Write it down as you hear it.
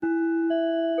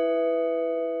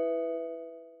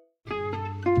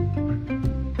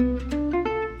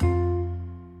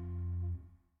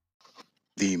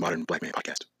Modern Black Man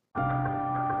Podcast.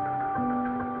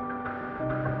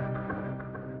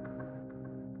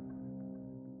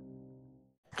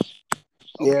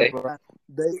 Yeah, Okay. bro.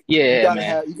 Yeah,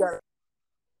 man.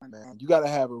 You gotta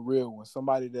have a real one,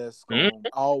 somebody that's gonna Mhm.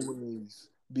 always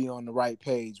be on the right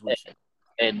page with you.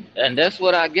 And that's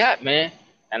what I got, man.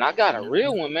 And I got a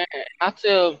real one, man. And I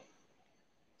tell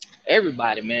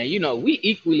everybody, man, we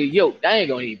equally yoked. I ain't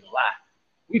gonna even lie.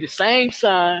 We the same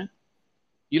sign.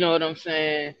 You know what I'm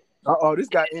saying? Oh, this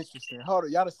got interesting. Hold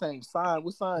on, y'all the same sign.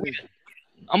 What sign is it?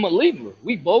 I'm a Libra.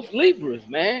 We both Libras,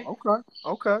 man.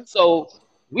 Okay. So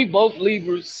we both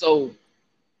Libras, so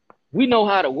we know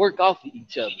how to work off of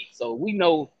each other. So we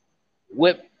know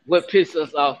what pisses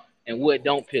us off and what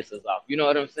don't piss us off. You know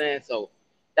what I'm saying? So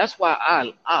that's why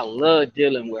I love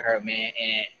dealing with her, man.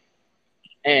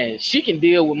 And she can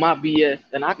deal with my BS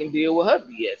and I can deal with her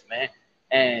BS, man.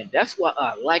 And that's what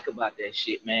I like about that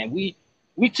shit, man. We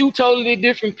two totally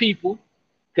different people.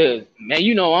 Cause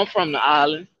man, I'm from the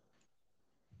island.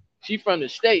 She from the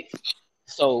States.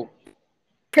 So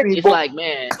it's like,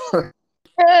 man,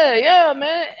 yeah,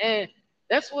 man. And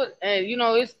that's what, and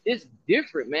it's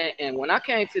different, man. And when I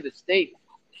came to the States,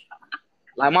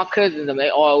 like my cousins, they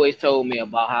always told me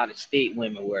about how the state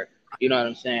women were. You know what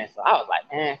I'm saying? So I was like,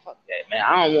 man, fuck that, man.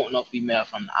 I don't want no female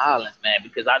from the islands, man,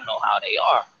 because I know how they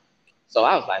are. So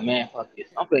I was like, man, fuck this.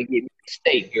 I'm gonna get me a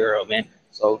state girl, man.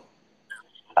 So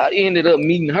I ended up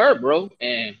meeting her, bro,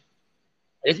 and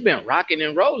it's been rocking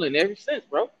and rolling ever since,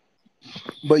 bro.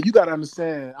 But you gotta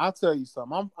understand, I'll tell you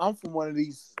something. I'm from one of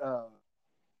these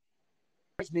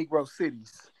Negro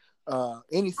cities.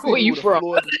 Any city Where you with a from?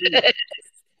 floor to live.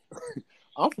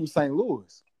 I'm from St.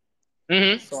 Louis.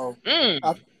 Mm-hmm. So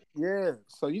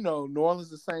so New Orleans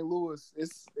to St. Louis,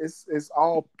 it's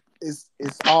all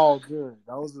good.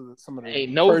 Those are some of the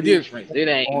ain't no difference. It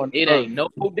ain't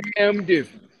no damn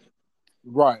difference.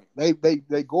 Right.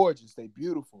 They gorgeous. They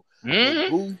beautiful. Mm-hmm. They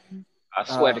bougie. I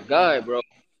swear to God, bro.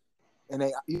 And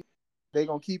they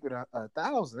gonna keep it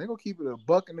 1,000. They gonna keep it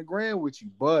 $1 in the grand with you.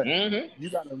 But you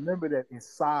gotta remember that it's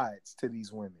sides to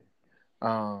these women.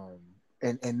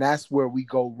 And that's where we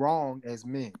go wrong as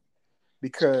men.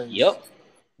 Because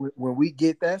when we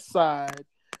get that side,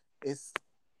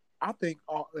 I think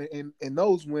and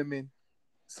those women,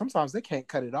 sometimes they can't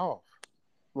cut it off.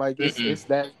 Like it's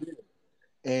that good.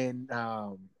 And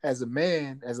as a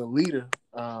man, as a leader,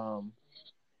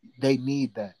 they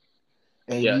need that.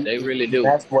 And they really do.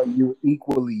 That's what you're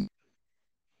equally,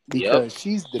 because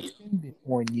she's dependent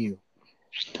on you,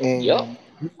 and you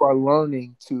are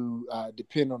learning to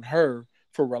depend on her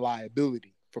for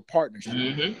reliability, for partnership.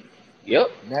 Mm-hmm.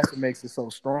 And that's what makes it so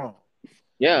strong.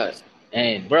 Yeah,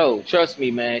 and bro, trust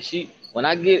me, man. When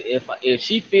I get if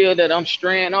she feel that I'm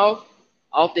straying off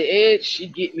the edge, she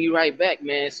get me right back,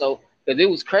 man. So because it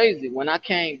was crazy when I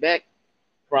came back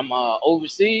from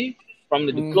overseas from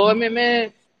the deployment,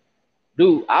 man.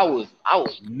 Dude, I was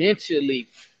mentally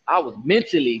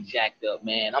jacked up,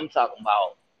 man. I'm talking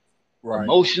about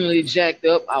emotionally jacked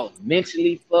up. I was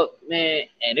mentally fucked, man,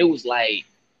 and it was like.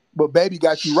 But baby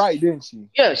got you right, didn't she?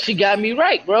 Yeah, she got me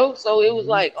right, bro. So it was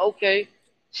like, okay,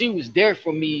 she was there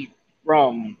for me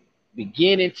from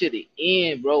beginning to the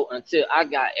end, bro, until I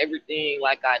got everything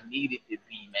like I needed to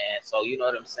be, man. So you know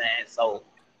what I'm saying? So,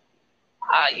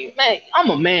 I'm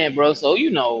a man, bro. So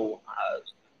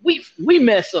we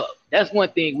mess up. That's one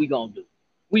thing we gonna do.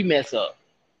 We mess up.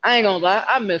 I ain't gonna lie.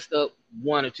 I messed up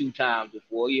 1 or 2 times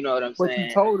before. You know what I'm saying? But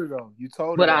you told her though.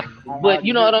 But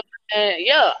you know what I'm saying?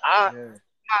 Yeah,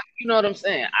 you know what I'm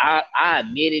saying? I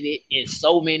admitted it in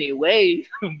so many ways.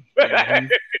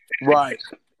 Right.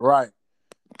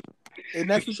 And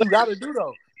that's what you got to do,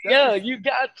 though. You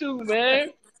got to,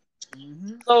 man.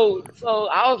 So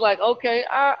I was like, okay,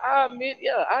 I admit,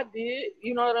 I did.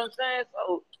 You know what I'm saying?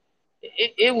 So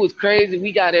it was crazy.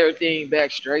 We got everything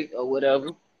back straight or whatever.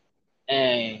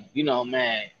 And,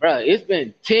 man, bro, it's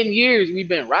been 10 years we've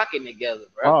been rocking together,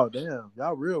 bro. Oh, damn.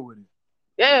 Y'all real with it.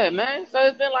 Yeah, man. So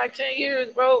it's been like 10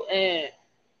 years, bro.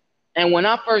 And when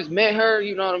I first met her,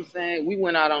 you know what I'm saying? We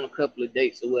went out on a couple of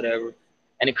dates or whatever.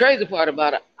 And the crazy part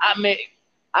about it, I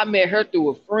met her through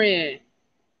a friend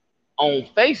on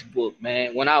Facebook,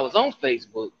 man, when I was on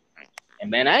Facebook.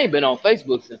 And, man, I ain't been on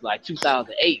Facebook since, like,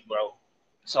 2008, bro.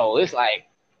 So it's like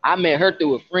I met her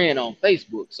through a friend on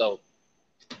Facebook. So,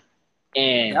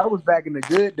 and that was back in the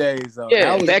good days, though. Yeah,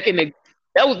 that was back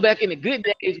in the good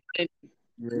days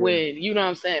when you know what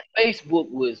I'm saying,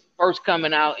 Facebook was first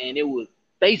coming out and it was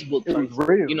Facebook. It was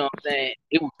real. You know what I'm saying?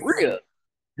 It was real.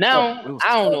 Now,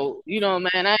 I don't know. You know,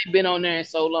 man, I ain't been on there in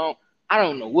so long. I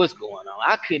don't know what's going on.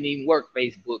 I couldn't even work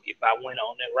Facebook if I went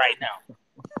on there right now.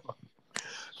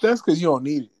 That's because you don't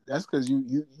need it. That's because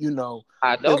you know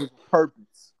I it don't. was a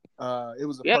purpose. It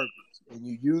was a Yep. purpose, and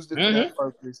you used it for Mm-hmm. that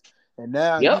purpose. And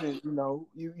now you Yep. didn't,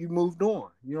 you moved on.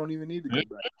 You don't even need to go Mhm.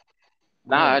 back.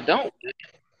 Nah, Right. I don't.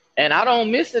 And I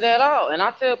don't miss it at all. And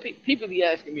I tell people be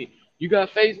asking me, "You got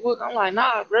Facebook?" I'm like,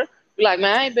 "Nah, bro." Be like,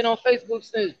 "Man, I ain't been on Facebook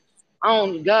since I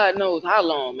don't God knows how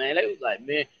long, man." They was like,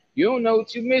 "Man, you don't know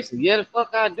what you missing." Yeah, the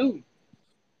fuck I do.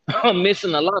 I'm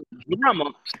missing a lot of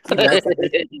drama. That's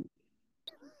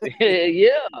Yeah.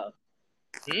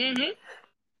 Mm-hmm.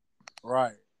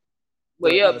 right.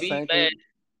 But The yeah, B same man. thing.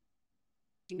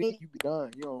 You be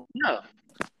done. You know. Yeah.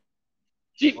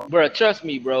 Bro, trust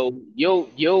me, bro.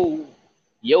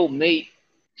 Yo, mate,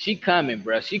 she coming,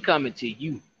 bro. She coming to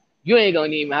you. You ain't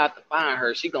gonna even have to find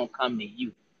her. She gonna come to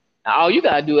you. Now, all you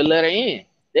gotta do is let her in.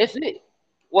 That's it.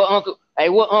 What uncle? Hey,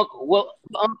 what uncle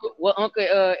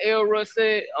Elra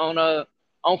said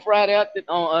on Friday after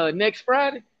on next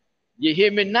Friday? You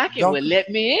hear me knocking? Don't Well, let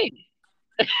me in.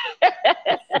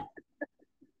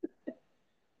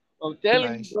 I'm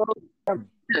telling man. you, bro.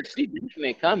 Yeah, she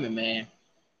definitely coming, man.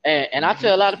 And I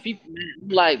tell a lot of people, man, I'm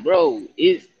like, bro,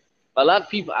 it's a lot of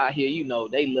people out here,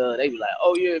 they be like,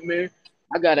 oh yeah, man,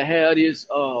 I gotta have this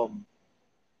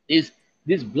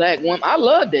this black woman. I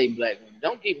love dating black women.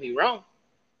 Don't get me wrong.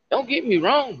 Don't get me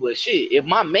wrong, but shit, if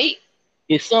my mate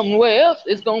is somewhere else,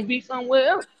 it's gonna be somewhere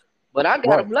else. But I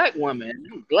got a Right. black woman, and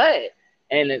I'm glad.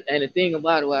 And the thing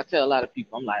about it, what I tell a lot of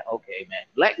people, I'm like, okay, man,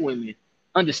 black women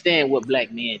understand what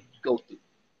black men go through.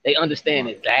 They understand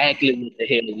Right. exactly what the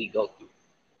hell we go through.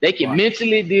 They can Right.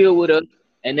 mentally deal with us,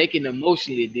 and they can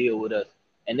emotionally deal with us,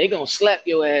 and they gonna slap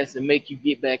your ass and make you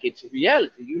get back into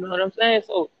reality. You know what I'm saying?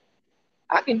 So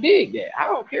I can dig that. I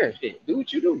don't care, shit. Do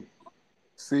what you do.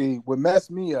 See, what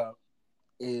messed me up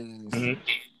is,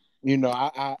 Mm-hmm.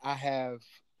 I have,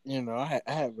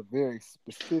 I have a very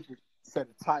specific set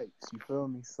of types. You feel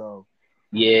me? So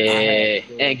I have Yeah,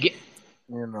 to, and get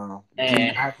be.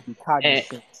 and I have to be and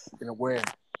cognizant and aware.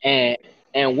 and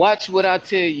and watch what I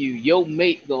tell you. Your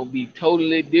mate gonna be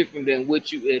totally different than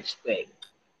what you expect.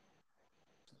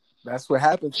 That's what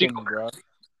happened She to me, bro.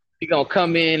 she gonna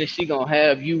come in and she gonna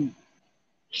have you.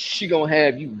 She gonna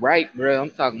have you right, bro. I'm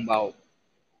talking about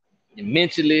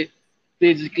mentally,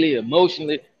 physically,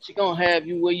 emotionally. She gonna have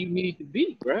you where you need to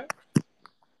be, bro.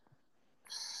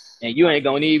 And you I, ain't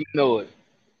gonna even know it.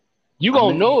 You I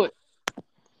gonna mean, know it.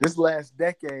 this last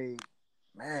decade,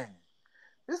 man,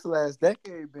 this last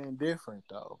decade been different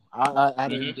though.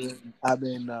 Mm-hmm. I've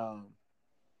been.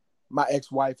 My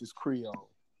ex-wife is Creole,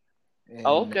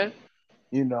 Oh, and okay.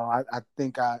 I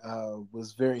think I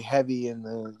was very heavy in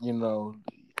the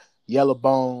yellow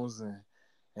bones and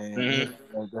Mm-hmm.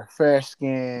 the fair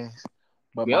skins,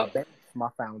 but my Yep. base, my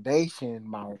foundation,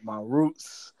 my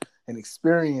roots and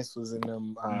experience was in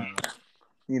them.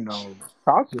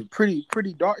 Talk to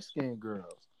pretty dark skinned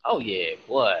girls. Oh yeah,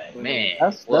 boy, So man, boy.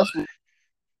 that's what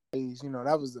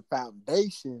that was the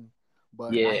foundation.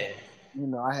 But Yeah.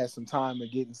 I had some time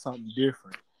of getting something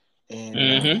different, and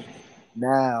Mm-hmm.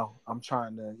 now I'm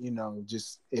trying to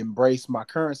just embrace my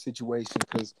current situation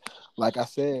because, like I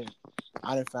said,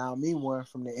 I done found me one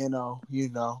from the NO.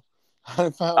 I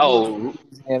done found me a Oh,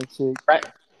 Louisiana chick. right,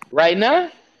 right now.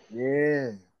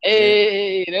 Yeah, yeah,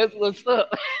 Hey, that's what's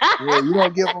up. yeah. You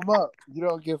don't give them up. You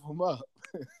don't give them up.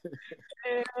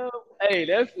 Hey,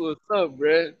 that's what's up,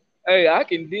 bro. Hey, I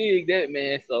can dig that,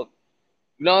 man. So,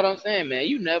 you know what I'm saying, man?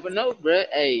 You never know, bro.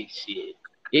 Hey, shit.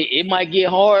 It might get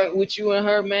hard with you and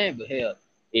her, man, but hell,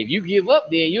 if you give up,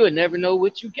 then you'll never know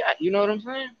what you got. You know what I'm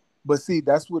saying? But see,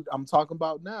 that's what I'm talking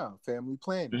about now. Family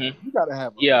planning. Mm-hmm. You got to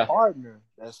have a Yeah. partner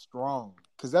that's strong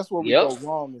because that's where we Yep. go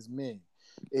wrong as men.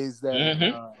 Is that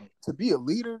Mm-hmm. to be a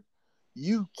leader,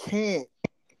 you can't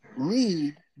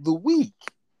lead the weak.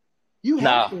 You have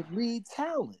Nah. to lead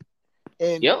talent,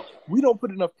 and Yep. we don't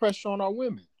put enough pressure on our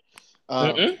women.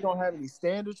 Mm-mm. We don't have any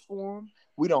standards for them.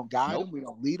 We don't guide them. Nope. We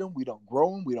don't lead them. We don't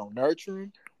grow them. We don't nurture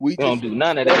them. We We don't just do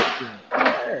none of expect that. them.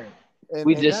 Yeah,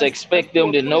 We and just that's expect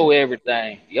them poor to know planning.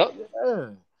 everything. Yep. Yeah,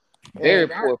 Very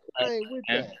and poor I planning, ain't with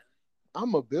man. that.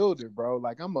 I'm a builder, bro.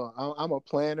 Like I'm a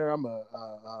planner. I'm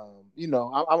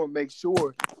gonna make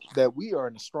sure that we are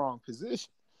in a strong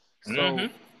position. So,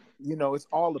 Mm-hmm. it's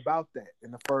all about that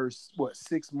in the first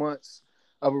 6 months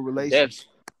of a Def- relationship.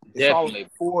 It's all about definitely.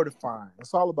 fortifying.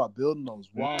 It's all about building those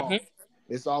walls. Mm-hmm.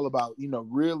 It's all about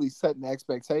really setting the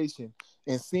expectation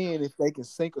and seeing if they can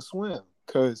sink or swim.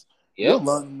 Because you'll Yep.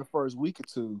 learn in the first week or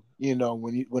two.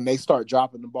 When they start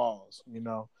dropping the balls.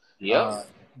 Yep. Uh,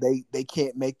 they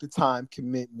can't make the time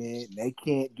commitment. They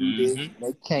can't do this. Mm-hmm.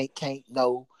 They can't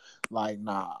no. Like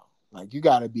nah. Like you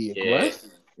got to be Yeah.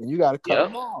 aggressive and you got to cut Yep.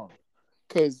 them off.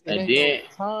 Cause it And ain't no then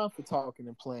time for talking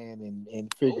and playing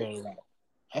and figuring it out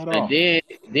at and all.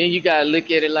 then you gotta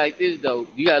look at it like this though.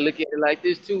 You gotta look at it like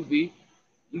this too, B.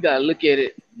 You gotta look at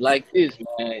it like this,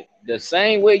 man. The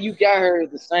same way you got her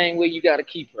is the same way you gotta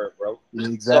keep her, bro.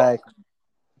 So Exactly.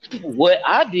 what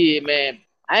I did, man,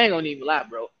 I ain't gonna even lie,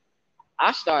 bro.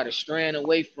 I started straying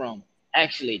away from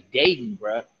actually dating,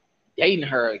 bro, dating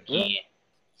her Yeah. again.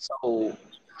 So,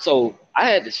 so I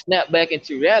had to snap back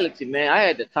into reality, man. I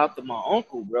had to talk to my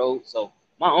uncle, bro. So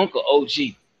my uncle OG,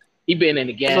 he been in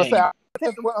the So say,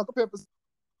 game. what Uncle Pepper.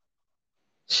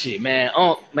 Shit,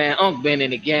 Unc been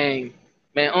in the game.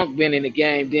 Man, Unc been in the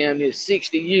game damn near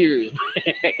 60 years.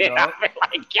 Yup. I been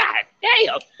like, God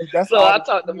damn. That's So all I the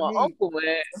talked to game you my need. uncle,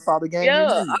 man. That's all the game you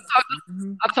Yeah, need.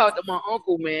 Mm-hmm. I talked to my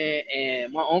uncle, man,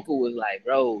 and my uncle was like,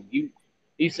 bro,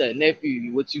 he said,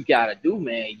 nephew, what you gotta do,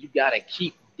 man, you gotta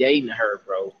keep dating her,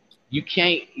 bro. You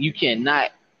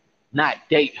cannot not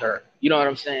date her. You know what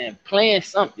I'm saying? Plan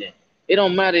something. It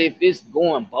don't matter if it's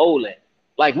going bowling.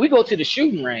 Like we go to the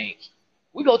shooting range.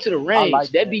 We go to the I range. like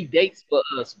That that. be dates for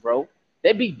us, bro.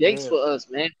 That be dates Yeah. for us,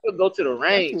 man. We'll go to the That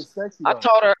range. shit's sexy I though.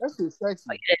 taught her That shit's sexy.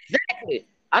 like exactly.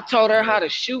 I taught her Yeah. how to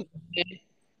shoot, man.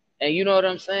 And you know what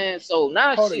I'm saying? So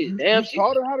now Hold on. shit, You damn, she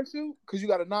taught her how to shoot? Cause you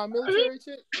got a non-military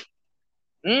chick?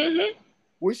 mm-hmm.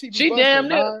 Would she be She busting damn a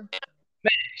near nine?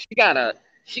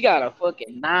 she got a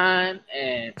fucking 9,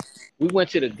 and we went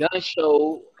to the gun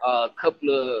show a couple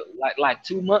of like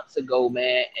 2 months ago,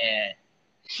 man, and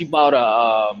she bought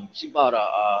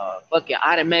a fucking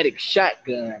automatic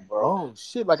shotgun, bro. Oh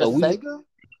shit, like a So we Sega?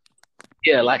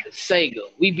 yeah, like a Sega.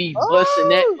 We be busting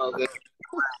that Oh, mother.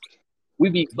 We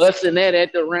be busting that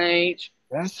at the range.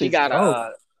 that She shit's got a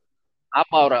dope. I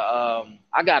bought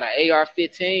I got an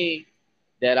AR-15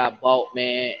 that I bought,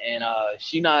 man, and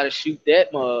she know how to shoot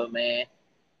that mug, man.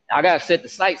 I gotta set the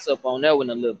sights up on that one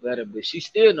a little better, but she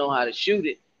still know how to shoot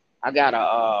it. I got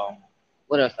a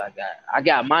what else I got? I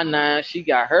got my 9, she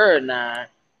got her 9,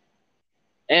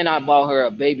 and I bought her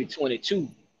a baby 22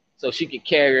 so she could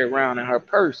carry it around in her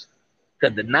purse.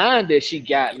 Cause the 9 that she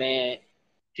got, man,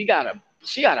 she got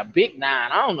a big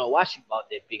 9. I don't know why she bought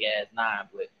that big ass 9,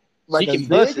 but she Like a can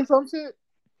bust Zig or it. some shit?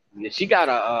 Yeah, she got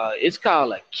a it's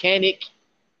called a Canic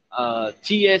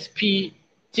TSP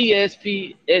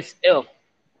SF.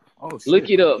 Oh Look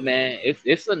shit. it up, man.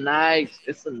 It's a nice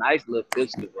little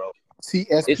pistol, bro.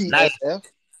 It's nice. TSPSF?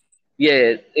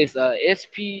 Yeah, it's a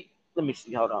SP. Let me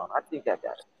see. Hold on. I think I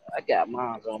got it. I got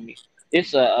mine on me.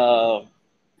 It's a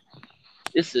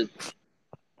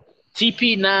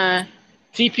TP9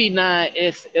 TP9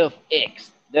 SFX.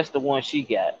 That's the one she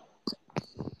got.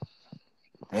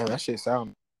 Damn, that shit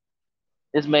sound.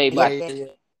 It's made Yeah, by yeah, yeah.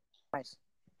 Nice.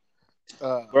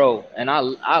 bro, and I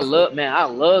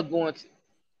love going to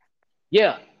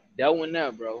yeah, that one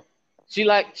there, bro. She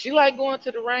like going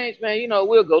to the range, man. You know,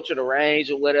 we'll go to the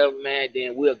range or whatever, man.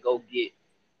 Then we'll go,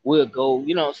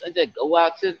 you know, just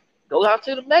go out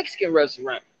to the Mexican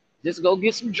restaurant. Just go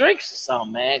get some drinks or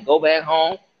something, man. Go back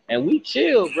home and we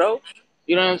chill, bro.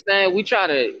 You know what I'm saying? We try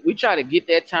to get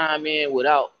that time in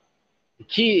without the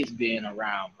kids being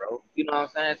around, bro. You know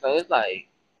what I'm saying? So it's like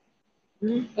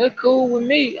that's cool with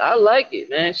me. I like it,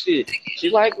 man. She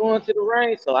like going to the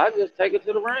range, so I just take her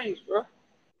to the range, bro.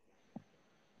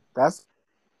 That's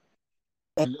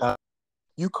and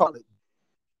you call it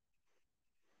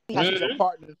your Mm-hmm.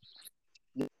 partner.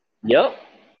 Yep.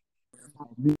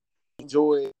 You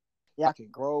enjoy it. Yeah, I can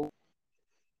grow.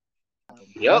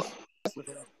 Yep.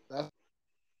 That's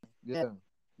yeah.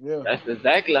 Yeah. That's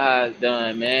exactly how it's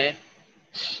done, man.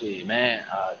 Shit, man.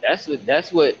 That's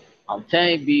what I'm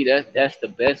telling you, B. That's the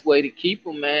best way to keep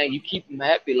them, man. You keep them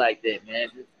happy like that, man.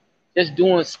 Just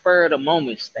doing spur of the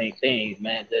moment things,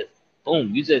 man. Just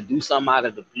boom, you just do something out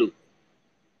of the blue.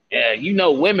 Yeah, you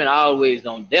know, women always they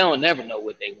don't never know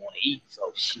what they want to eat.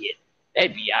 So shit, they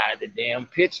be out of the damn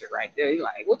picture right there. You're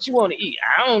like, what you want to eat?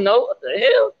 I don't know. What the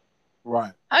hell?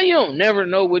 Right. How you don't never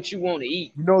know what you want to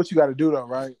eat? You know what you got to do though,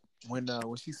 right? When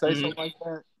she say Mm-hmm. something like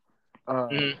that,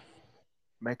 Mm-hmm.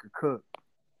 make her cook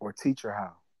or teach her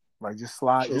how. Like just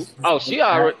slide. True. Just Oh, make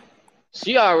that.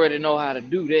 she already know how to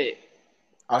do that.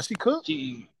 Oh, she cook.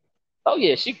 She, oh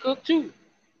yeah, she cooked too.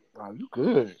 Oh, you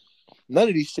good. None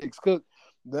of these chicks cook.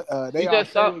 She They all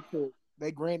just say taught. they cook.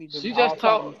 They granny them She all just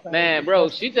taught them taught. the same Man, bro,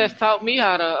 instructions. she just taught me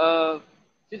how to.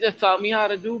 She just taught me how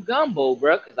to do gumbo,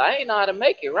 bro. Cause I ain't know how to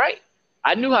make it right.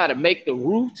 I knew how to make the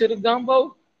roux to the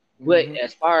gumbo, but Mm-hmm.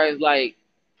 as far as like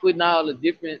putting all the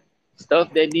different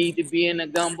stuff that need to be in the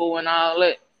gumbo and all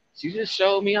that, she just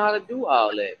showed me how to do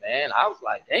all that, man. I was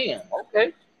like, damn,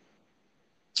 okay,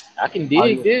 I can Oh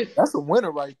dig yeah, this. that's a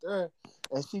winner right there.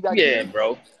 And she got Yeah, kids.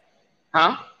 bro.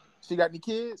 Huh? She got any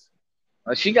kids?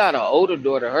 She got an older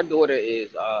daughter. Her daughter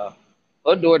is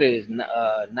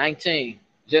 19,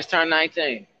 just turned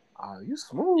 19. Oh, you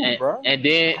smooth, And bro. and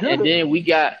then and Good. then we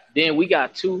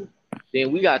got two.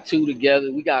 Then we got two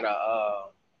together. We got a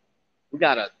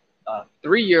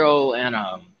 3-year old and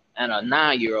a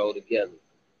 9-year old together.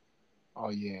 Oh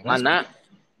yeah, My that's nine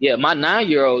yeah, my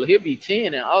 9-year old, he'll be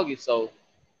 10 in August, so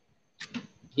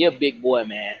he a big boy,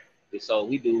 man. So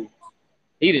he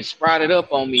just sprouted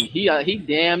up on me. He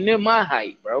damn near my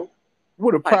height, bro.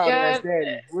 with a Like proud ass God,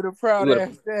 daddy. With a proud with a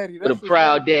ass daddy. with a That's what's up.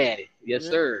 proud daddy. Yes, Yeah,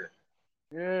 sir.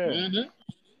 yeah. hmm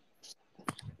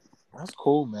That's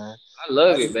cool, man. I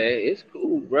love I it, mean, man. It's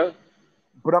cool, bro.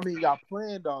 but I mean, y'all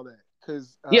planned all that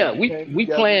because Yeah, you we came we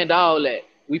together. planned all that.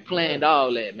 We Yeah. planned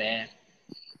all that, man.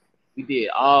 We did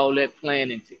all that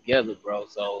planning together, bro.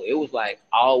 So it was like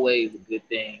always a good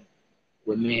thing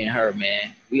with me and her,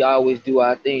 man. We always do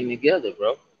our thing together,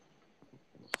 bro.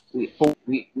 We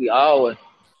we always,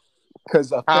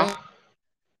 Because a huh? family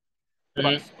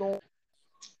by hmm storm.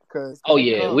 Because Oh they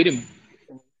yeah, come, we didn't.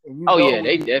 and you Oh know yeah, when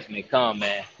they these definitely come,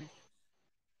 man.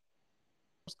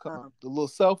 come, the little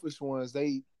selfish ones,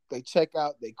 they check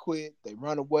out, they quit, they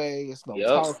run away. It's no Yep.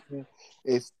 talking.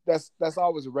 It's that's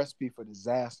always a recipe for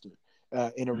disaster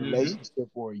in a hmm relationship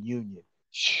or a union.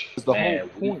 Because the whole Man,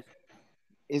 we. point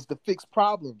is to fix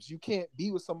problems. You can't be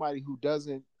with somebody who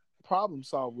doesn't problem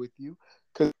solve with you.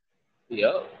 Because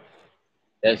Yep.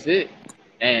 That's it.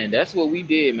 And that's what we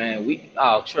did, man.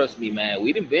 Oh, trust me, man.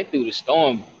 We didn't been through the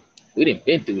storm. We didn't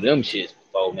been through them shits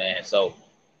before, man. So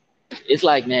it's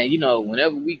like, man,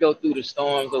 whenever we go through the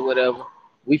storms or whatever,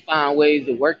 we find ways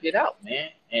to work it out, man.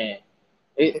 And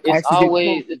it it's actually get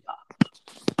always, closer.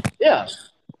 yeah,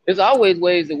 there's always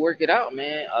ways to work it out,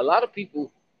 man. A lot of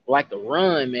people like to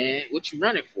run, man. What you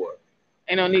running for?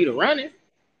 Ain't no need of running.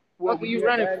 Well, What are when you you have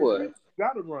running bad for? experience, you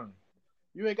gotta run.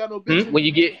 You ain't got no bitch in When it.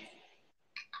 you get,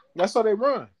 That's how they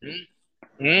run.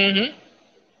 mm-hmm.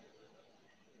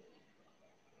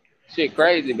 Shit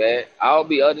crazy, man. I'll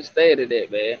be understanding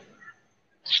that, man.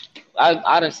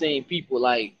 I done seen people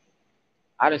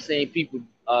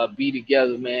be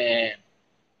together, man,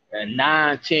 and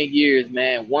 9, 10 years,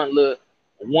 man. One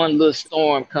little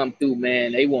storm come through,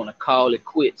 man. They want to call it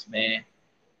quits, man.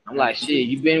 I'm like, shit,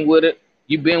 Absolutely.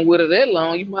 you been with her that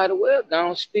long, you might as well go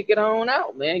and stick it on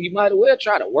out, man. You might as well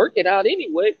try to work it out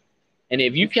anyway. And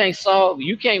if you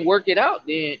can't work it out,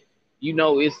 then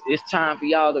it's time for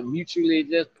y'all to mutually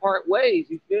just part ways.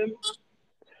 You feel me?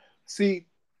 See,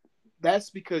 that's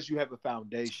because you have a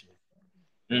foundation.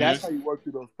 That's how Mm-hmm. you work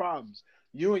through those problems.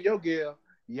 You and your girl,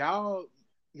 y'all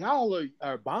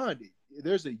are bonded.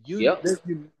 There's a unit. Yep.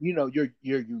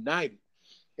 You're united,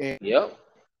 and Yep.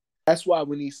 that's why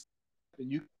when he's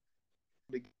and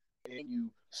you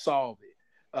solve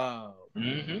it.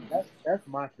 Mm-hmm. That's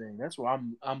my thing. That's what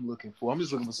I'm looking for. I'm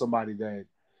just looking for somebody that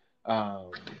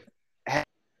um has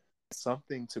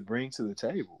something to bring to the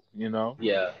table.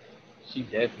 Yeah. She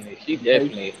Patient.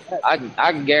 definitely.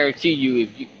 I can guarantee you,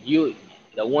 if you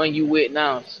the one you with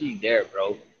now, she there,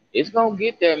 bro. It's gonna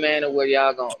get there, man. To where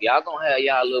y'all gonna have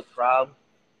y'all little problem,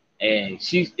 and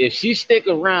if she stick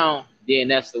around, then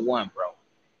that's the one, bro.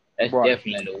 That's Right.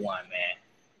 definitely the one, man.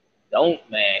 Don't,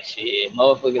 man, shit,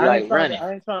 motherfucker I ain't like trying to. running.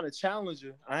 I ain't trying to challenge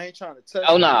her. I ain't trying to Oh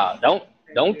test her. nah, don't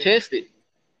Yeah. test it.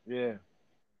 Yeah.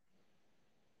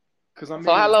 Because I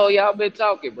So how mean, long y'all been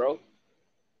talking, bro?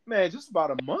 man, just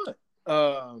about a month.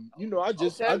 I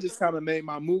Okay, just kind of made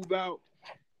my move out,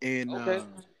 and okay,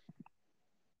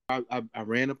 I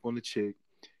ran up on the chick,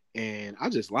 and I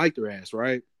just liked her ass.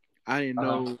 Right. I didn't uh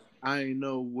huh, know. I didn't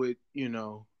know what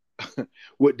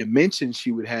what dimension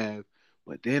she would have.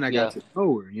 But then I got yeah, to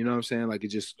know her. You know what I'm saying? Like it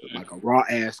just like a raw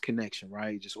ass connection,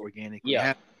 right? Just organically yeah,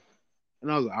 happened.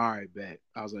 And I was like, all right, bet.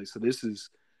 I was like, so this is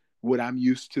what I'm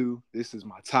used to. This is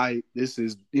my type. This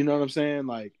is, you know what I'm saying?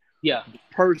 Like yeah, the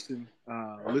person.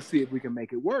 Let's see if we can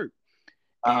make it work.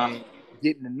 uh huh. And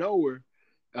getting to know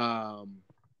her,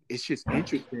 it's just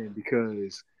interesting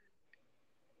because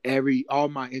all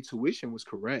my intuition was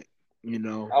correct. You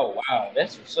know, Oh wow,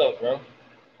 that's what's up, bro.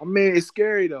 I mean, it's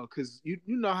scary though, because you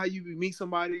know how you meet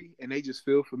somebody and they just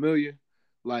feel familiar,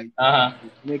 like Uh huh.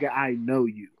 nigga, I know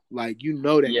you, like you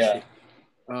know that Yeah, shit.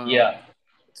 Um, yeah.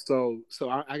 so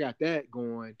I got that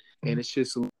going, and it's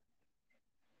just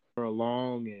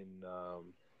along and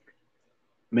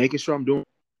making sure I'm doing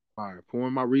fire,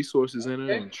 pouring my resources in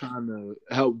her Okay. and trying to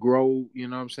help grow. You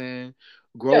know what I'm saying?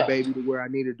 Grow Yeah. baby to where I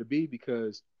needed to be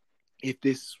because if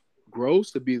this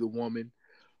grows to be the woman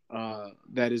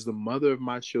that is the mother of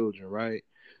my children, right?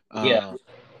 Yeah. Um,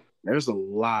 there's a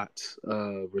lot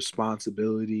of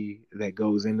responsibility that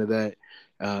goes into that,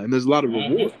 and there's a lot of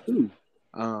reward Mm-hmm. too.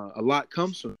 A lot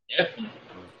comes from it. Definitely,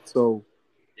 So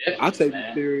I definitely, take it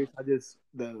man. serious. I just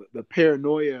the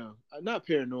paranoia, not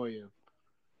paranoia,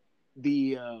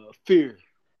 the fear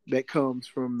that comes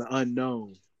from the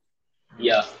unknown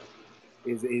Yeah,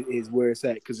 is where it's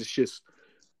at, because yeah,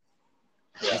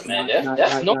 it's man. not, That's not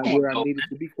that's not not normal where I though. need it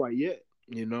to be quite yet,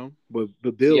 but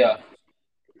building. Yeah,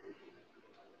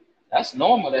 that's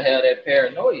normal to have that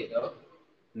paranoia though.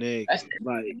 Nigga, That's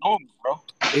like normal, bro.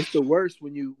 it's the worst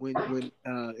when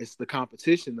it's the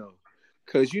competition though,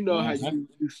 because you know how Mm-hmm.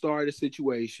 you start a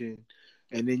situation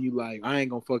and then you like, I ain't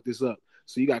gonna fuck this up,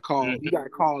 so you Mm-hmm. got to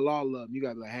call all of them. You got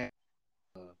to be like, hey,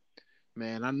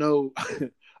 man, I know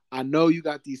I know you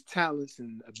got these talents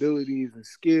and abilities and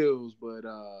skills, but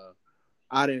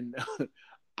I didn't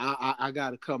I got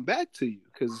to come back to you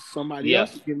because somebody Yeah,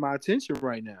 else is getting my attention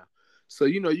right now. So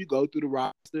you go through the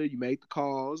roster, you make the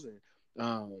calls, and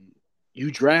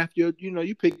you draft you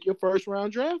pick your first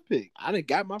round draft pick. I didn't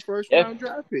got my first round def-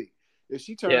 draft pick. If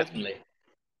she turns, definitely.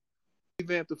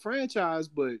 revamp the franchise,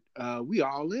 but we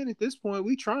all in at this point.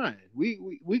 We trying. We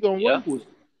gonna Yeah, work with it.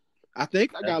 I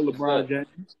think I that's got what's LeBron up.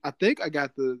 James. I think I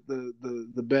got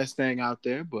the best thing out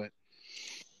there, but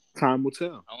time will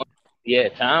tell. Yeah,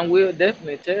 time will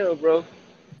definitely tell, bro.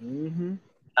 Mm-hmm.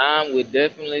 Time will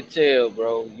definitely tell,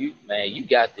 bro. You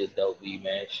got this though, B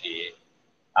man. Shit.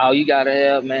 All you gotta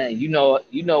have, man. You know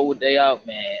what they out,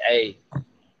 man. Hey,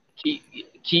 keep,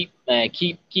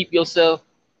 keep yourself.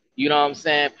 You know what I'm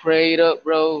saying? Prayed up,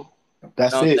 bro. You know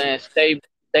That's what I'm it. saying?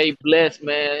 Stay blessed,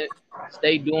 man.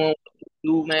 Stay doing what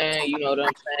you do, man. You know what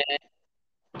I'm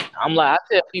saying? I'm like,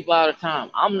 I tell people all the time,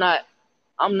 I'm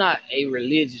not a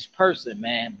religious person,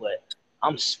 man, but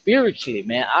I'm spiritually,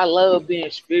 man. I love being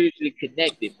spiritually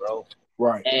connected, bro.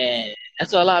 Right. And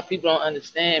that's what a lot of people don't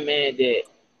understand, man, that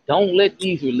don't let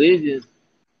these religions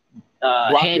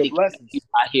Block your handicap you blessings.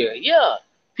 out here. Yeah.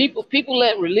 People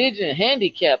let religion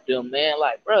handicap them, man.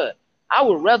 Like, bruh, I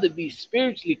would rather be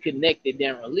spiritually connected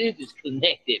than religious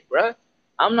connected, bruh.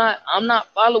 I'm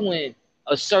not following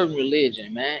a certain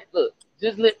religion, man. Look,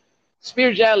 just let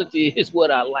spirituality is what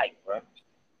I like, bruh.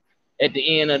 At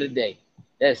the end of the day.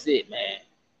 That's it, man.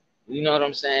 You know what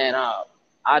I'm saying?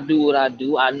 I do what I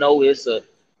do. I know it's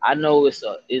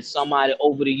somebody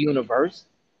over the universe.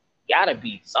 Gotta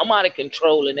be somebody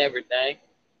controlling everything.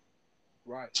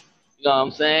 Right. You know what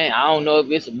I'm saying? I don't know if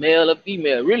it's a male or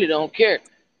female. Really don't care.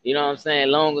 You know what I'm saying?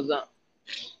 Long as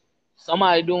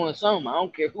somebody doing something, I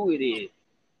don't care who it is.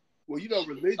 Well, Shit,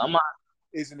 religion somebody.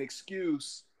 is an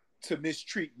excuse to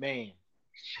mistreat man,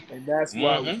 and that's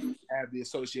why we Mm-hmm. have the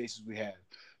associations we have.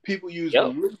 People use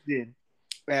Yep. religion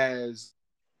as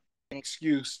an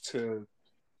excuse to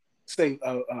say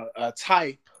a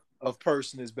type of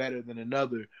person is better than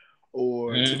another,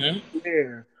 or to Mm-hmm.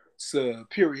 declare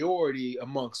superiority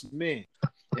amongst men,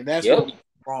 and that's Yep. what's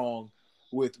wrong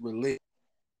with religion,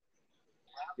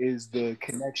 is the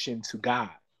connection to God.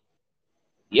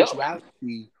 Yep.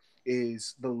 Spirituality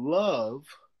is the love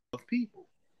of people,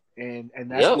 and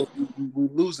that's Yep. what we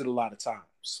lose it a lot of times.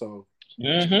 So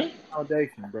Mm-hmm.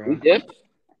 foundation, We bro. def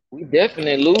we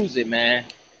definitely lose it, man.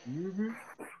 Hmm.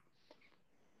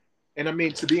 And I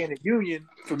mean, to be in a union,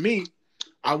 for me,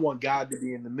 I want God to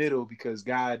be in the middle, because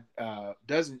God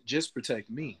doesn't just protect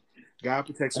me. God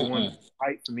protects the one that Mm-mm.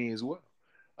 fight for me as well.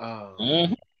 Um,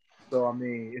 Mm-hmm. so I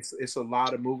mean, it's a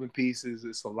lot of moving pieces.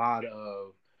 It's a lot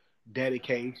of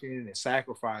dedication and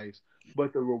sacrifice,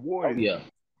 but the reward Oh is, yeah.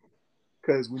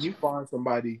 because when you find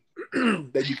somebody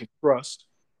that you can trust,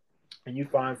 and you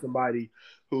find somebody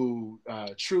who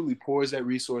truly pours that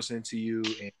resource into you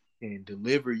and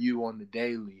deliver you on the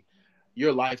daily,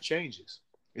 your life changes.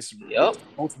 It's Yep. an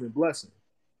ultimate blessing,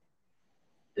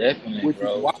 Definitely, which is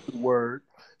bro. why the word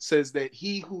says that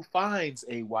he who finds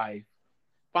a wife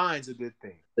finds a good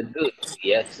thing. The good.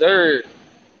 Yes, sir.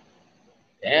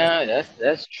 That's Yeah,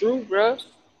 that's true, bro.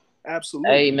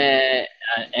 absolutely Hey man,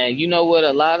 and you know what?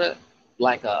 A lot of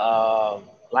like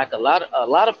a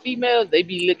lot of females, they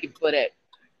be looking for that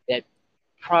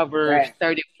Proverbs that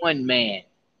 31 man,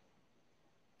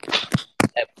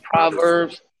 that promise.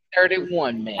 Proverbs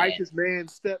 31 man. Righteous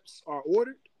man's steps are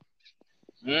ordered.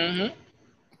 Hmm. A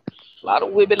lot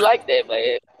of women like that,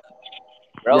 man.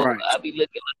 Bro, Right. I be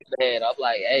looking like that. I'm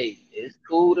like, hey, it's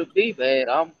cool to be bad.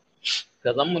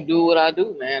 Cause I'm gonna do what I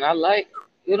do, man. I like,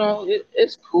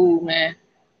 it's cool, man.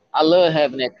 I love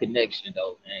having that connection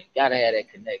though, man. Gotta have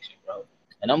that connection, bro.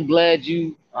 And I'm glad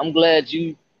you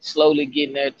slowly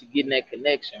getting that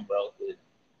connection, bro. 'Cause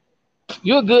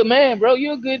you're a good man, bro.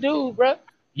 You're a good dude, bro.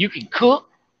 You can cook,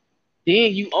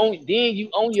 then you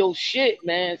own your shit,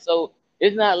 man. So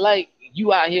it's not like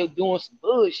you out here doing some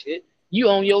bullshit. You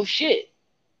own your shit.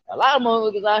 A lot of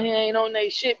motherfuckers out here ain't on their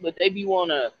shit, but they be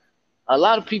wanna. A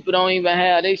lot of people don't even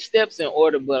have their steps in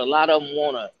order, but a lot of them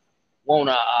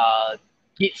wanna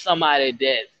get somebody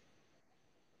that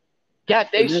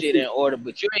got their shit in order,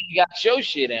 but you ain't got your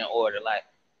shit in order. Like,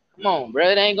 come on, bro,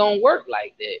 it ain't gonna work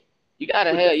like that. You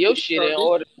gotta have your shit in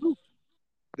order too.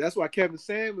 That's why Kevin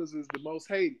Samuels is the most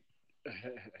hated.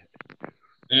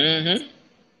 Mm-hmm.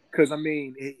 Because I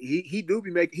mean, he do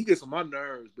be making, he gets on my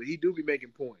nerves, but he do be making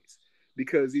points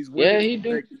because these women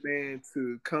expect the man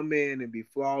to come in and be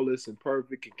flawless and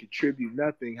perfect and contribute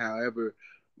nothing. However,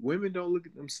 women don't look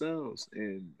at themselves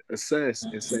and assess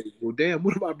and say, "Well, damn,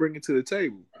 what am I bringing to the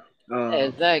table?"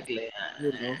 Exactly.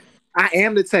 You know, I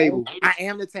am the table. I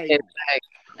am the table. Exactly.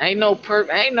 Ain't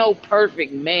no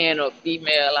perfect man or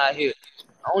female out here.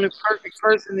 The only perfect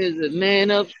person is the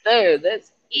man upstairs.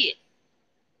 That's it.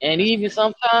 And even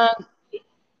sometimes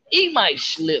he might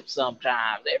slip.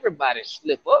 Sometimes everybody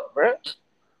slip up, bro.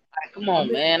 Like, come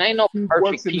on, man. Ain't no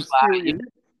perfect people out here.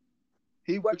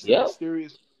 He works in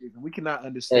mysterious ways, and we cannot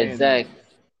understand. Exactly.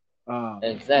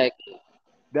 Exactly.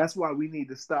 That's why we need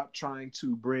to stop trying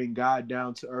to bring God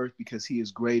down to earth because He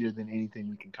is greater than anything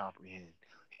we can comprehend.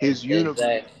 His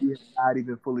universe is not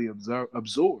even fully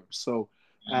absorbed. So,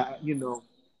 you know,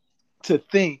 to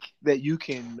think that you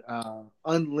can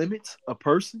unlimit a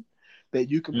person, that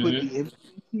you can put the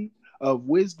infinity of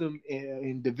wisdom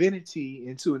and divinity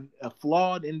into a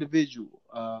flawed individual,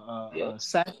 a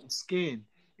sack of skin,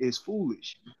 is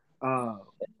foolish.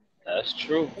 That's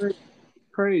true.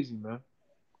 Crazy, man.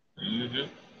 Mm-hmm.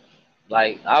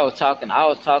 Like I was talking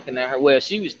to her. Well,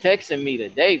 she was texting me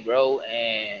today, bro,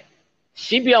 and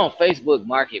she be on Facebook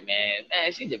Market, man.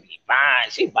 Man, she just be buying.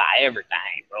 She buy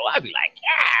everything, bro. I be like,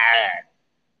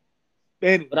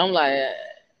 yeah. But I'm like,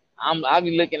 I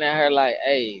be looking at her like,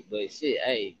 hey, but shit,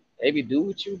 hey, baby, do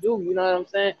what you do. You know what I'm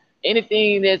saying?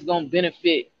 Anything that's gonna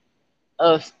benefit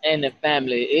us and the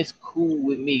family, it's cool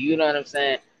with me. You know what I'm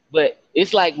saying? But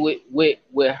it's like with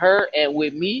her and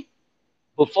with me,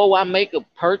 before I make a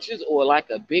purchase or like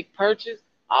a big purchase,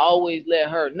 I always let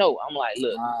her know. I'm like,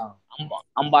 look,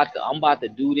 I'm about to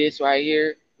do this right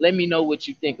here. Let me know what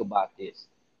you think about this.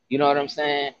 You know what I'm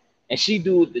saying? And she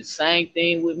do the same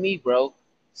thing with me, bro.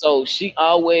 So she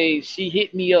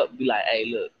hit me up, be like, hey,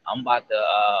 look, I'm about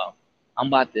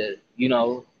to, you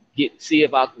know, see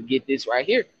if I can get this right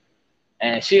here.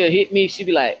 And she'll hit me, she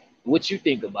be like, what you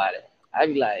think about it? I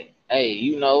be like, hey,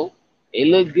 you know, it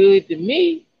look good to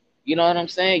me. You know what I'm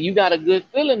saying? You got a good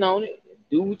feeling on it.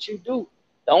 Do what you do.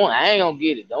 I ain't gonna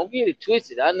get it. Don't get it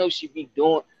twisted. I know she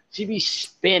be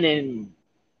spinning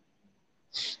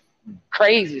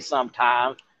crazy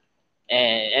sometimes.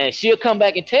 And she'll come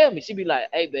back and tell me. She be like,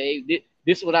 hey babe,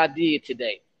 this is what I did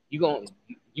today. You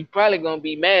probably gonna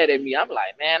be mad at me. I'm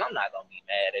like, man, I'm not gonna be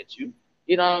mad at you.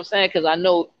 You know what I'm saying? Because I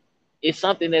know it's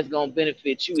something that's gonna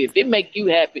benefit you. If it make you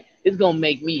happy, it's gonna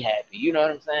make me happy. You know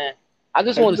what I'm saying? I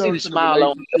just want to see the smile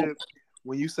on you.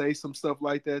 When you say some stuff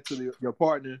like that to your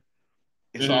partner,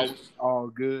 it's always all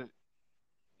good.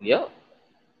 Yep.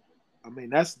 I mean,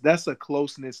 that's a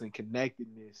closeness and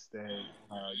connectedness that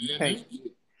you can't.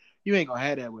 You ain't gonna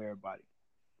have that with everybody.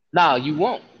 No, you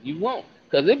won't. You won't.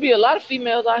 Cause there be a lot of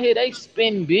females out here. They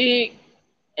spend big,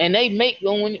 and they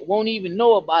won't even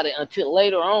know about it until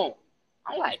later on.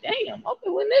 I'm like, damn. Okay,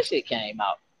 when that shit came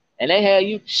out, and they had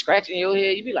you scratching your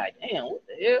head, you be like, damn, what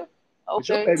the hell? Okay. But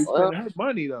your baby's spending her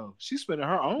money though. She's spending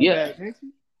her own bag, ain't she?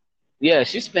 Yeah,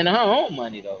 she's spending her own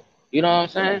money though. You know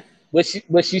what I'm saying?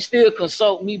 But she still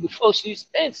consult me before she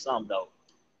spends some though.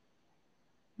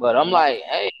 But I'm like,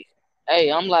 hey,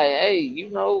 you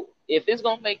know, if it's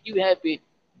gonna make you happy,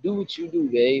 do what you do,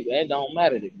 babe. It don't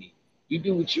matter to me. You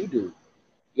do what you do.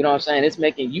 You know what I'm saying? It's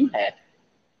making you happy.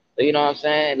 So, you know what I'm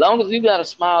saying? As long as you got a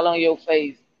smile on your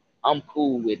face, I'm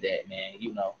cool with that, man.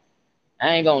 You know, I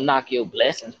ain't gonna knock your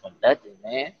blessings for nothing,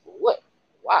 man. For what?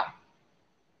 Why?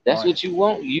 That's what you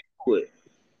want. You do it.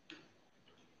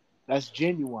 That's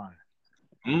genuine.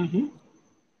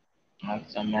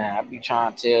 So, man, I be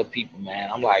trying to tell people,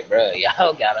 man. I'm like, bro,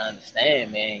 y'all gotta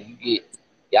understand, man.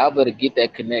 Y'all better get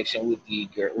that connection with the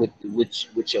girl,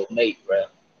 with your mate, bro.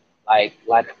 Like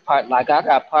I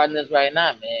got partners right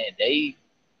now, man. They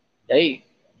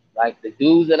like the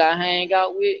dudes that I hang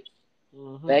out with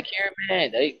back here,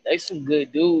 man. They some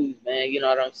good dudes, man. You know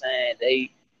what I'm saying?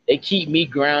 They keep me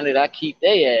grounded. I keep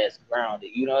their ass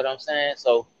grounded. You know what I'm saying?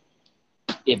 So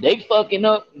if they fucking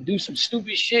up and do some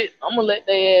stupid shit, I'm gonna let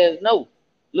their ass know.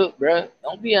 Look, bro,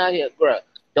 don't be out here, bro.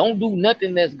 Don't do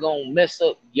nothing that's gonna mess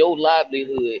up your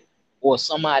livelihood or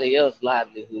somebody else's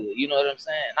livelihood. You know what I'm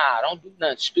saying? Nah, don't do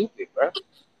nothing stupid, bro.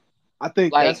 I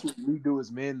think that's what we do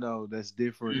as men, though. That's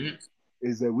different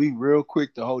is that we real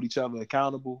quick to hold each other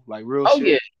accountable, like real Oh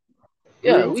shit,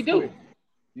 yeah, yeah, real we do. quick.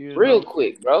 You Real know,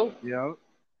 quick, bro. you know,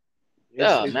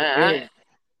 Yeah, it's man.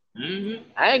 very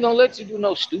I ain't gonna let you do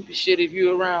no stupid shit if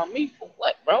you around me. For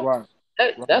what, bro? right,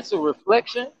 right. That's a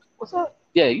reflection. What's up?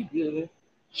 Yeah, you good.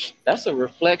 That's a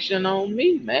reflection on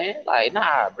me, man. Like,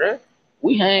 nah, bro.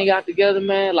 We hang out together,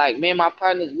 man. Like me and my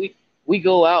partners, we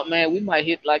go out, man. We might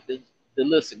hit like the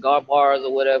little cigar bars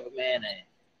or whatever, man.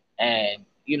 And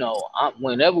you know,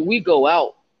 whenever we go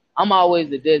out, I'm always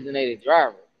the designated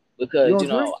driver You because don't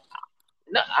drink?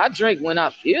 no, I drink when I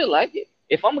feel like it.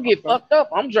 If I'm gonna get Okay. fucked up,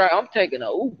 I'm taking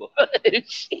a Uber.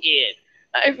 Shit,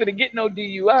 I ain't finna get no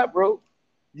DUI, bro.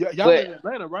 Yeah, y'all But in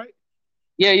Atlanta, right?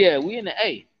 yeah, we in the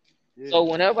A. Yeah. So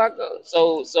whenever I go,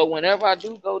 so whenever I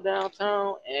do go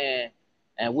downtown and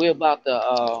we're about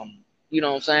to you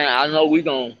know what I'm saying, I know we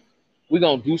gonna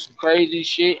do some crazy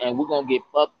shit and we're gonna get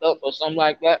fucked up or something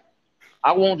like that.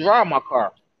 I won't drive my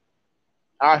car.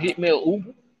 I'll hit me an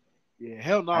Uber. Yeah,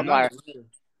 hell no, I'm not in like, Atlanta.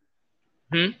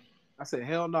 hmm. I said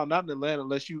hell no, not in Atlanta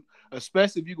unless you,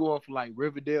 especially if you going from like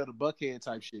Riverdale to Buckhead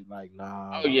type shit. Like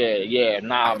Oh yeah,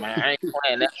 nah, man, I ain't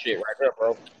playing that shit right there,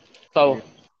 bro. So yeah,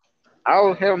 I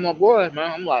was having my boys,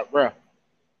 man. I'm like, bro.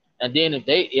 And then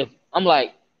if I'm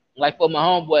like for my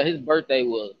homeboy, his birthday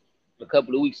was a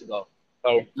couple of weeks ago.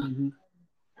 So hmm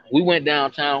we went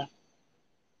downtown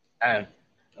and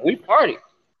we partied.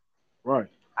 right.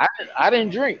 I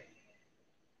didn't drink,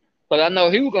 but I know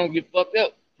he was gonna get fucked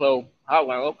up. So I was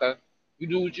like, okay, you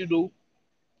do what you do.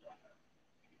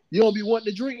 You don't be wanting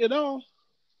to drink at all.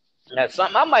 That's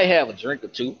something I might have a drink or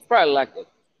two, probably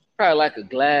like a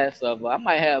glass of. I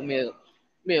might have me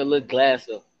a little glass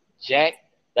of Jack.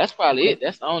 That's probably Okay. it.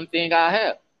 That's the only thing I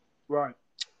have. Right.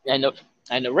 And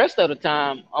the rest of the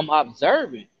time I'm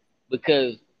observing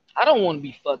because I don't want to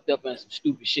be fucked up and some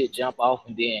stupid shit jump off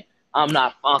and then I'm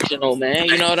not functional, man.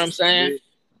 You know what I'm saying? Yeah.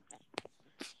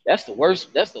 That's the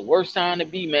worst. That's the worst time to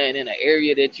be, man, in an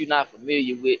area that you're not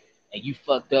familiar with, and you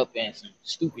fucked up and some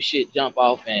stupid shit jump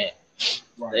off, Right.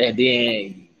 and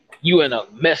then you in a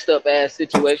messed up ass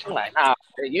situation. Like, nah,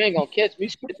 you ain't gonna catch me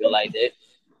slipping like that.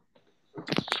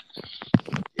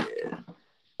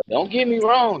 Don't get me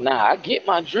wrong. Nah, I get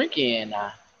my drink in.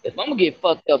 Nah, if I'm gonna get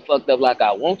fucked up like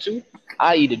I want to,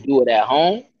 I either do it at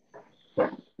home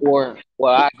or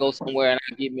I go somewhere and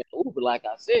I get me an Uber, like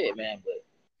I said, man. But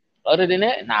other than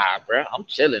that, nah, bro, I'm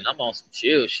chilling. I'm on some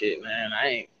chill shit, man. I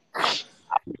ain't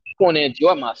want to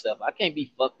enjoy myself. I can't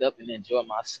be fucked up and enjoy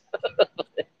myself.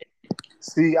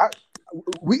 See,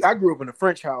 I grew up in a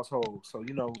French household, so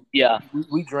you know Yeah.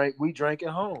 we drank at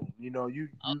home. You know, you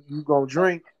gonna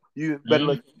drink. You better Mm-hmm.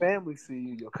 let your family see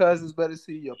you. Your cousins better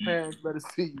see you. Your parents better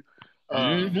see you.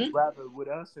 Mm-hmm. Rather with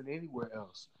us than anywhere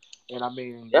else. And I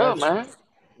mean, Yeah, man.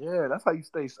 that's how you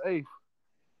stay safe.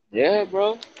 Yeah,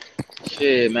 bro.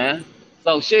 Shit, man.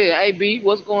 So shit, hey B,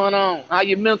 what's going on? How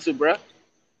you mental, bro?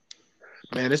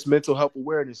 Man, it's Mental Health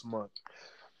Awareness Month.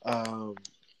 Um,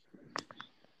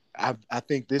 I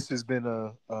think this has been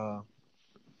a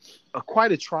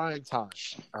quite a trying time.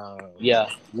 Yeah.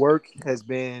 Work has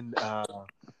been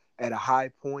at a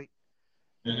high point.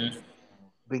 Mm-hmm.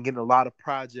 Been getting a lot of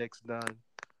projects done.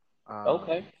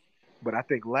 Okay. But I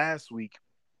think last week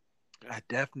I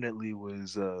definitely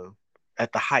was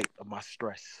at the height of my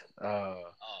stress. Oh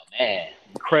man.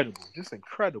 Incredible, just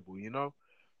incredible, you know.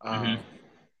 Mm-hmm. Um,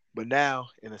 but now,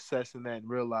 in assessing that and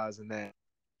realizing that,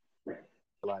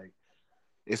 like,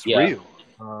 it's Yeah. real. You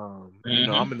know,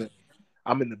 Mm-hmm.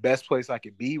 I'm in the best place I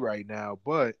could be right now,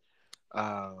 but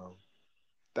um,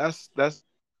 that's this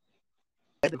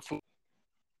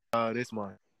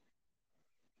month.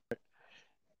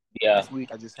 Yeah. Last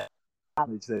week I just had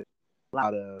a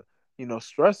lot of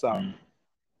stress out. Mm-hmm.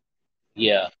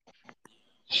 Yeah.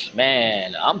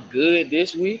 Man, I'm good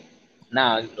this week.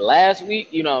 Now, last week,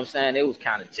 you know what I'm saying, it was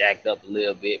kind of jacked up a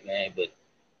little bit, man, but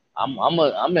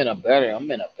I'm in a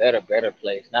better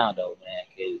place now though, man,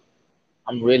 'cause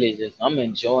I'm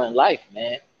enjoying life,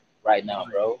 man, right now,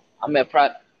 Right. bro. I'm at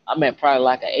probably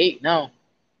like an 8 now,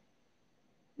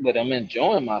 but I'm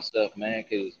enjoying myself, man,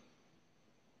 'cause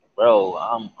bro,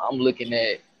 I'm looking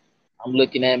at,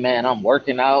 man, I'm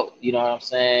working out, you know what I'm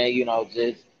saying? You know,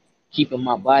 just keeping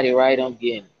my body right. I'm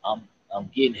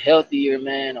getting healthier,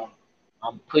 man.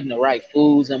 I'm putting the right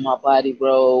foods in my body,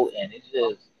 bro, and it's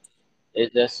just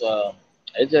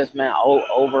it's just man,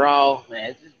 overall,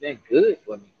 man, it's just been good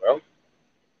for me, bro.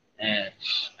 And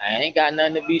I ain't got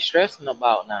nothing to be stressing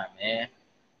about now, man.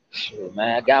 Sure,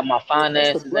 man, I got my That's a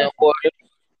finances in blessing. order.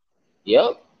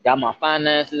 Yep, got my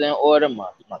finances in order. My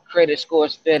credit score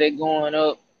steady going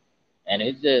up. And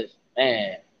it just,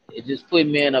 man, it just put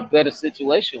me in a better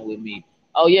situation with me.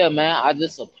 Oh yeah, man. I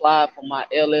just applied for my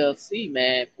LLC,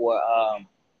 man, for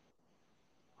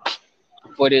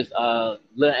this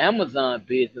little Amazon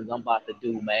business I'm about to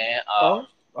do, man. Oh,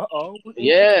 uh-oh. What's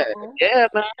Yeah, going on? yeah,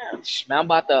 man. Man, I'm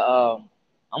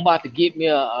about to get me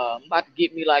I'm about to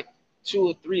get me like 2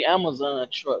 or 3 Amazon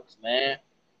trucks, man.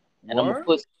 And Word?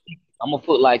 I'm gonna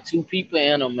put like 2 people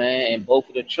in them, man, in both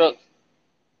of the trucks.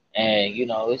 And you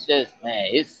know, it's just, man,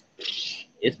 it's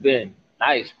been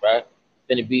nice, bro. It's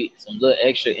gonna be some little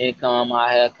extra income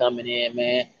I have coming in,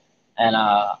 man. And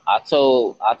I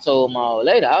told my old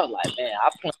lady, I was like, man, I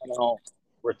plan on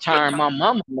retiring my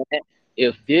mama, man.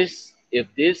 If this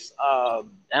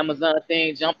Amazon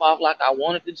thing jump off like I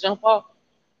wanted to jump off,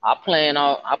 I plan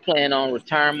on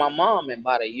retiring my mom in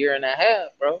about a year and a half,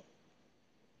 bro.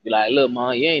 Be like, look,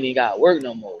 mom, you ain't even got to work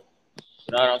no more. You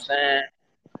know what I'm saying?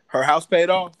 Her house paid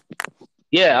off?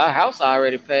 Yeah, our house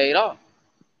already paid off.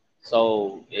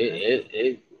 So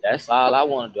Okay. that's all I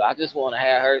want to do. I just want to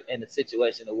have her in the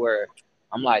situation to where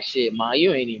I'm like, shit, man,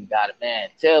 you ain't even got it, man.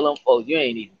 Tell them folks you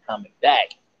ain't even coming back.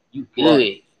 You Right, good.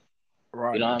 You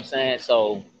right. know what I'm saying?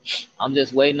 So I'm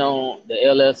just waiting on the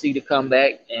LLC to come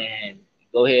back and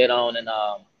go ahead on and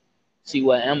see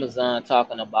what Amazon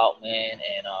talking about, man.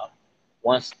 And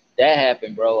once that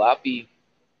happened, bro, I think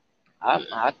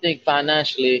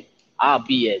financially I'll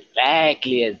be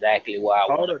exactly where I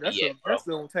Hold want to on, be at, bro. that's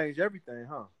gonna change everything,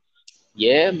 huh?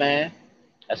 Yeah, man.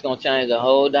 That's gonna change the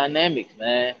whole dynamics,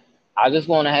 man. I just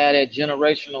want to have that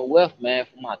generational wealth, man,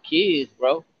 for my kids,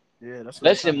 bro. Yeah, that's what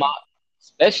I'm Especially talking my, about.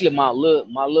 especially my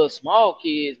little small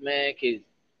kids, man, 'cause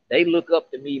they look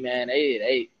up to me, man.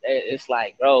 It's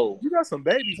like, bro, You got some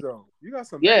babies though. You got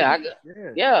some yeah, babies.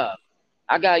 Yeah. yeah,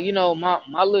 I got,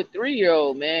 my little 3 year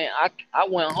old, man. I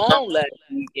went home last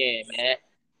weekend, man,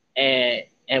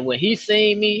 and when he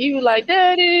seen me, he was like,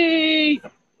 "Daddy,"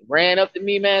 ran up to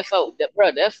me, man. So that,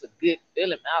 bro, that's a good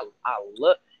feeling. I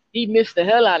love. He missed the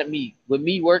hell out of me with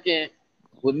me working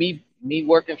away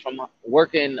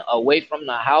from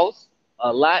the house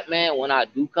a lot, man. When I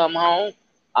do come home,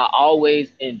 I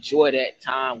always enjoy that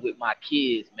time with my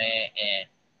kids, man. And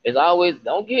it's always,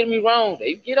 don't get me wrong,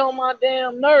 they get on my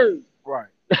damn nerves. Right,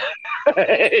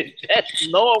 That's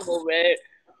normal, man.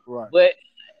 right. But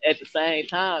at the same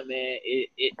time, man,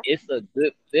 it's a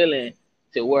good feeling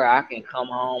to where I can come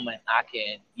home and I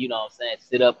can, what I'm saying,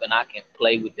 sit up and I can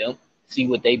play with them, see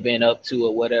what they've been up to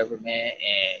or whatever, man.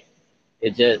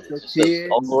 And Your it's just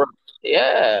kids, overall,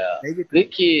 yeah, they get to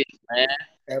good kids, man.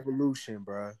 evolution,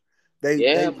 bro. They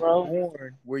Yeah, was bro.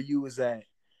 born where you was at,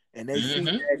 and they see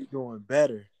Hmm. daddy doing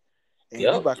better, and you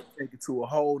Yep. about to take it to a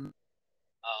whole.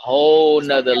 A whole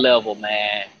nother level,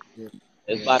 man. Yeah,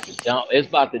 It's yeah. about to jump. It's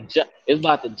about to jump. It's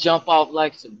about to jump off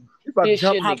like some You about to fish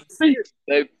jump, in the hop, and creek, skip.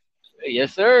 baby.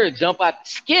 Yes, sir. Jump out the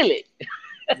skillet.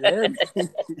 Yeah.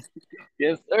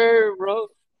 Yes, sir, bro.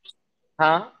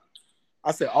 Huh?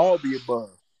 I said all the above.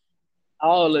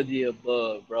 All of the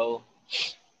above, bro.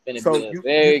 Gonna be So a you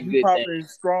very you good thing. popping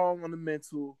strong on the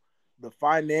mental, the Mhm.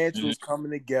 financials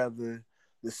coming together,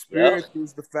 the Yep.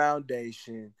 spirituals, the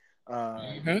foundation,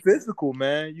 the Hmm. physical,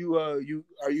 man. You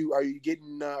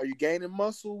getting are you gaining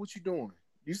muscle? What you doing?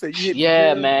 You said you hit the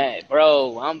Yeah, gym. man,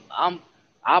 bro.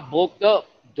 I bulked up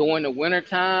during the winter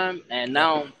time, and Right.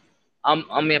 now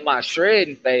I'm in my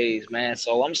shredding phase, man.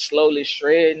 So I'm slowly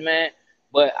shredding, man.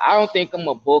 But I don't think I'm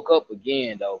gonna bulk up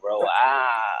again, though, bro. You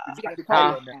got the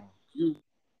Huh? cardio now. You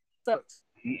sucks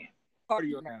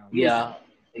cardio now. Yeah,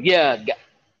 yeah.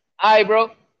 All right,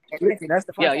 bro. That's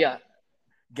the fun Yeah, part. yeah.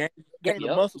 Getting the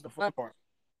Yep, muscles, the fun part.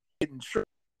 Getting a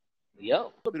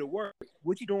yep. little bit of work.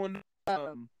 What you doing?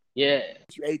 Yeah,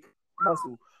 You ate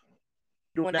muscle.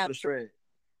 Doing now to shred.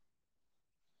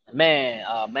 man.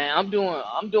 I'm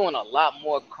doing a lot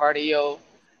more cardio,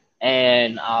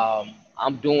 and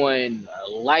I'm doing a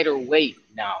lighter weight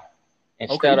now Okay, you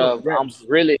instead doing of I'm reps.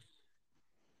 really,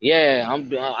 yeah, I'm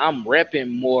repping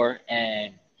more, Yeah.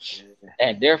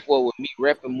 and therefore with me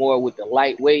repping more with the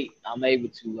lightweight, I'm able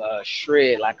to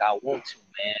shred like I want to,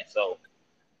 man. So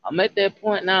I'm at that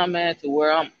point now, man, to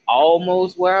where I'm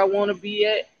almost where I want to be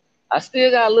at. I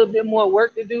still got a little bit more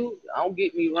work to do. Don't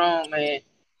get me wrong, man.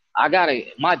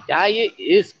 My diet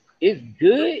is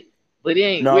good, but it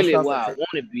ain't No, it really sounds where like I trash. want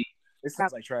to be. It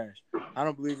sounds like trash. I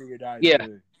don't believe in your diet's Yeah,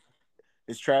 good.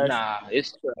 It's trash. nah,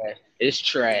 it's trash. It's Yeah,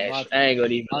 trash. mine I too. ain't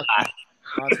gonna even Mine too. lie.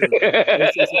 Mine too.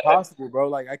 It's impossible, bro.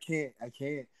 Like I can't.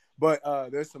 But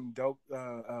there's some dope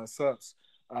subs.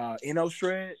 Inno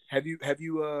Shred. Have you heard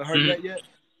of Mhm. that yet?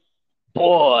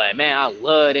 Boy, man, I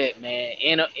love that, man.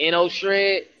 Inno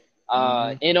Shred,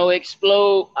 Mm-hmm. Inno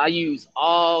Explode. I use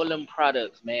all them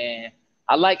products, man.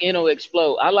 I like Inno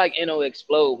Explode. I like Inno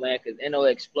Explode, man, because Inno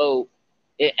Explode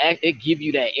it give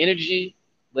you that energy,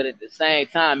 but at the same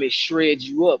time it shreds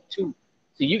you up too.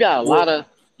 So you got a Well, lot of I got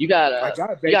you got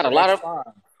a Vapor lot of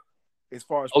X5 as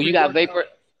far as you got pre-workout, Vapor.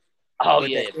 Oh but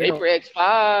yeah, that Vapor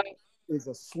X5. is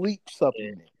a sleep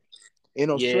supplement.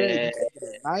 Shred, Yeah. you take it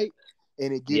at night,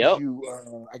 and it gives Yep.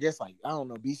 you, I guess, like, I don't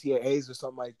know, BCAAs or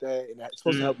something like that, and it's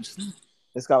supposed to help Mm. you sleep.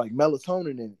 It's got like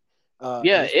melatonin in it, and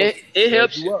Yeah, it's supposed to it shred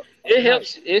helps you up at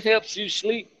night. it helps you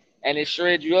sleep and it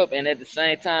shreds you up and at the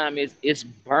same time it's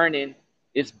burning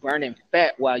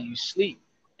fat while you sleep.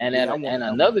 And Yeah, I then want and that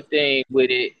one. another thing with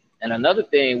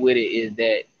it is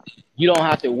that you don't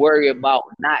have to worry about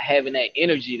not having that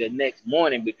energy the next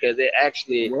morning because it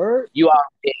actually Word, you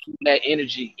already have that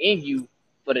energy in you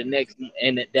for the next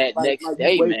and that like next you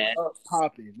day, wake man. up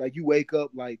popping, like you wake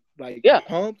up like Yeah,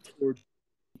 pumped or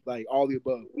like all the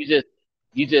above. you just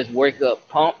you just wake up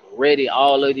pumped, ready,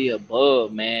 all of the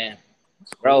above, man.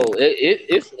 That's Bro, cool.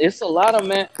 it's a lot of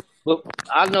man. But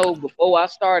I know before I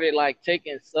started like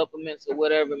taking supplements or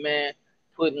whatever, man,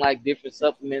 putting like different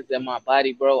supplements in my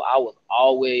body, bro, I was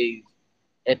always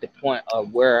at the point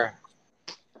of where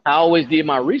I always did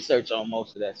my research on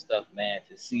most of that stuff, man,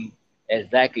 to see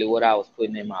exactly what I was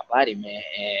putting in my body, man.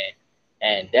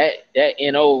 And that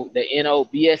NO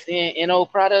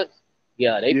products,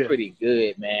 yeah, they Yeah, pretty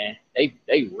good, man.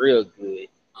 They real good.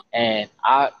 And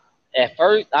I at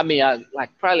first, I mean, I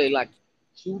like probably like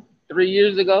 2 3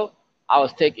 years ago, I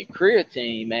was taking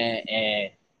creatine, man,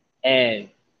 and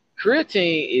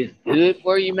creatine is good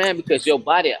for you, man, because your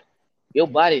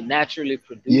body naturally yeah,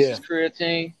 produces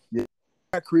creatine. yeah.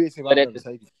 Not creatine, But I've at never the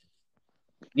taken.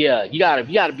 yeah, you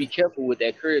gotta be careful with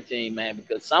that creatine, man,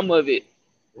 because some of it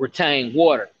retain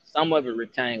water. Some of it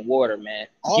retain water, man.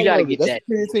 You All gotta of it. get That's that.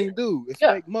 what creatine do. It's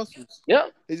Yeah, fake muscles. yeah,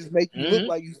 It just make you look mm-hmm,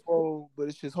 like you swole, but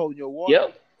it's just holding your water.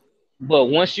 yep. But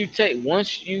once you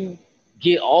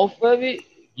get off of it,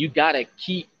 you gotta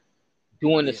keep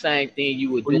doing the Yeah. same thing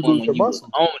you were Or you doing lose when your you was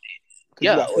muscles on it. because you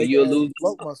Yeah, got or fake you'll ass lose.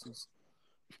 float muscles.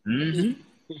 Mm-hmm.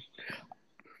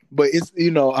 But it's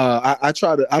I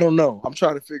try to, I don't know. I'm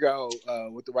trying to figure out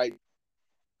what the right,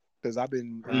 because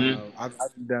Mm-hmm.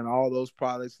 I've done all those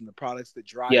products and the products that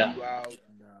dry Yeah. you out. And,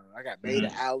 I got beta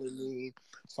Mm-hmm. alanine,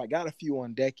 so I got a few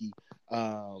on decky.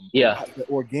 But Yeah. the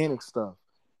organic stuff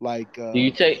like Do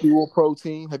you take? Huel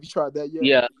protein. Have you tried that yet?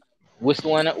 Yeah. What's the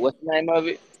one? What's the name of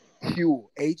it? Huel,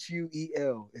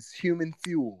 Huel. It's human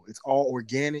fuel. It's all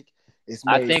organic. It's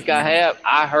I made think I from have.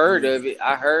 I heard of it.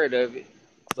 I heard of it.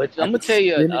 But I I'm gonna think tell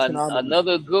you spinach and almond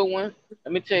another good one.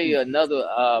 Let me tell milk. you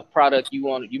another product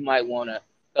you might wanna.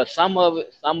 Cause some of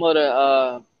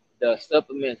the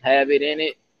supplements have it in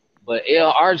it. But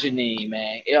L-arginine,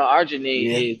 man,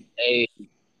 L-arginine Yeah, is a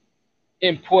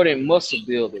important muscle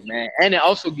builder, man, and it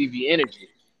also give you energy.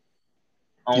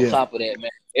 On yeah. top of that,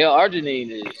 man,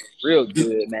 L-arginine is real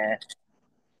good, man.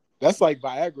 That's like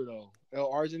Viagra though.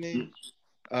 L-arginine.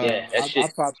 Yeah, that I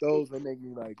shit. pop those. They make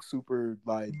me like super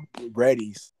like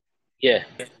ready. Yeah,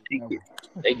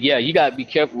 yeah. You gotta be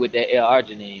careful with that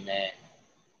L-arginine, man.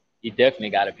 You definitely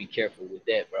got to be careful with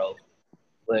that, bro.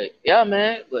 But yeah,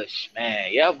 man. Man,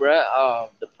 yeah, bro.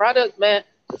 The product, man.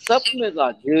 The supplements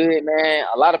are good, man.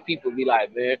 A lot of people be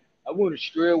like, man, I want to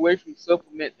stray away from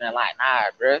supplements, man. Like, nah,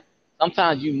 bro.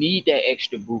 Sometimes you need that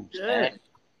extra boost, Yeah, man.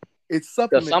 it's Because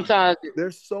supplementing. sometimes,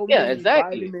 There's so yeah, many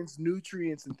exactly. vitamins,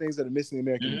 nutrients, and things that are missing in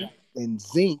American Mm-hmm. diet. And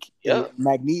zinc and Yep,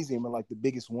 magnesium are like the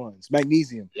biggest ones.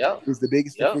 Magnesium yep, is the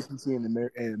biggest yep, deficiency in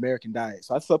the American diet.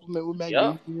 So I supplement with yep.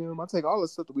 magnesium. I take all the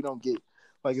stuff that we don't get.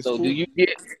 Like it's So do cool. you get?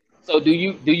 So do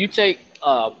you take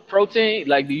protein?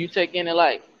 Like, do you take any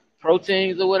like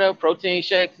proteins or whatever, protein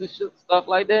shakes and stuff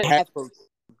like that? I have protein.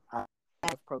 I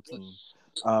have protein,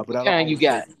 but What I don't kind you always take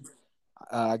got? it.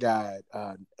 I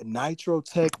got Nitro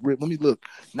Tech Ripped. Let me look.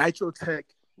 Nitro Tech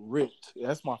Ripped.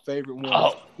 That's my favorite one. It's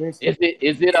Oh, expensive.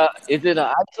 is it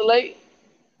a isolate?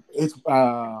 It's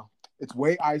it's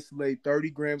whey isolate, 30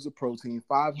 grams of protein, You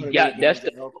 500 got milligrams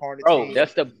of L-carnitine,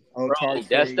 that's the bro. That's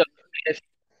L-tartrate. the best.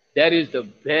 That is the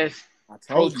best I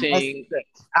told you that's protein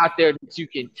out there that you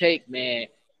can take, man.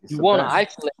 it's You the want to best.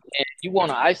 isolate, man. You want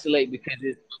to isolate because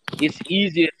it's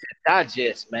easier to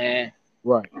digest, man.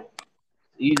 Right.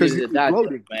 Easier Because you to get digest,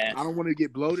 bloated. man. I don't want to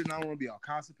get bloated and I don't want to be all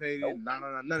constipated. None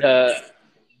of that. The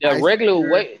the regular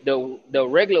Isolate. whey the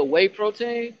regular whey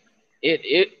protein,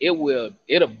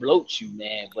 it'll bloat you,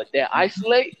 man. But that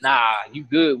isolate, nah, you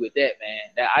good with that, man.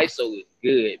 That ISO is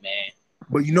good, man.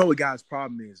 But you know what God's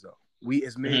problem is though? We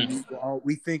as men, Mhm.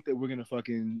 we think that we're gonna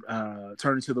fucking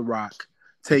turn into the rock,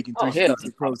 taking Oh three hell, scoops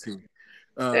of protein.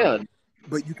 hell.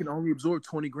 But you can only absorb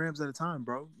 20 grams at a time,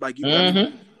 bro. Like you, I mean,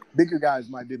 Mm-hmm. bigger guys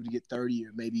might be able to get 30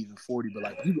 or maybe even 40, but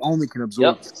like you only can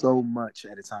absorb Yep. so much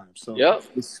at a time. So Yep.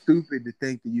 it's stupid to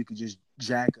think that you could just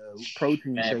jack a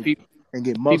protein Man, shake and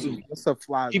get muscle. That stuff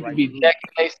flies people right be through. jacking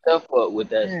their stuff up with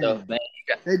that stuff, Man, man.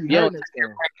 they be You don't hurting take it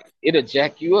themselves. right, it'll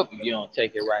jack you up if you don't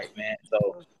take it right, man.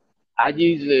 So I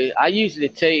usually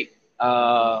take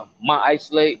my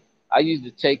isolate. I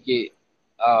usually take it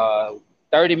uh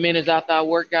 30 minutes after I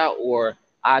work out, or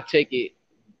I take it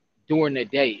during the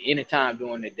day, anytime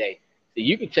during the day. So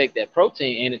you can take that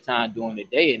protein anytime during the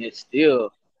day, and it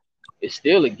still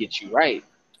will get you right.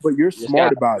 But you're You just got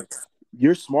smart about it.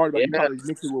 You're smart about it. You yeah. probably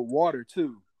mix it with water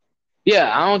too.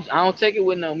 Yeah, I don't take it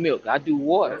with no milk. I do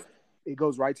water. It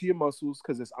goes right to your muscles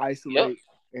because it's Yep. isolate,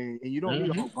 and you don't need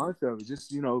a Hmm. whole bunch of it.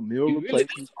 Just meal You really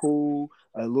replacement's cool.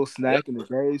 A little yep. snack in the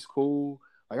day is cool.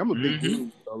 Like I'm a big Hmm.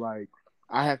 dude, so like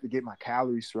I have to get my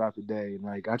calories throughout the day, and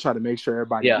like I try to make sure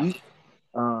everybody Yeah. eats.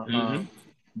 Uh, Hmm. um,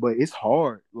 but it's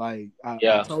hard. Like I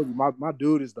Yeah. told you, my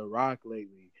dude is the Rock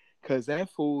lately. Cause that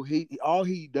fool, all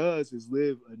he does is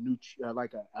live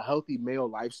like a healthy male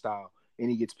lifestyle, and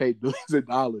he gets paid billions of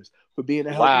dollars for being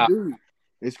a healthy Wow. dude.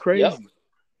 It's Yep. crazy.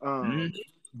 Hmm.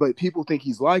 But people think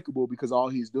he's likable because all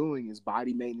he's doing is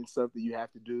body maintenance stuff that you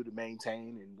have to do to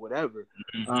maintain and whatever.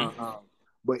 Uh, Hmm. um,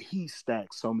 but he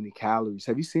stacks so many calories.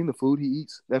 Have you seen the food he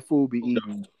eats? That fool be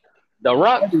eating The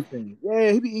Rock, everything.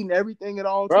 Yeah, he be eating everything at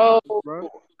all bro. times, bro.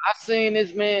 I seen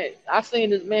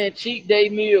this man cheat day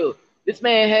meal. This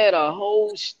man had a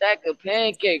whole stack of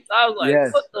pancakes. I was like,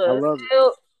 Yes, what I the love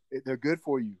hell? it. They're good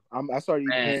for you. I started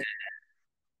eating Man,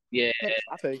 yeah, pancakes.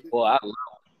 I take it. boy,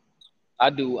 I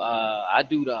do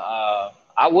the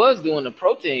I was doing the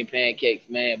protein pancakes,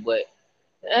 man, but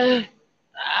eh,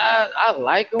 I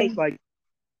like It's them. like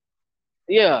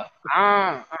Yeah,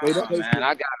 they don't taste man, good.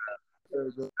 I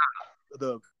got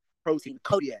The protein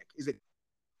Kodiak is it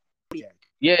Kodiak?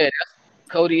 yeah, that's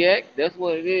Kodiak. That's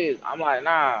what it is. I'm like,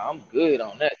 nah, I'm good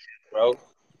on that shit, bro.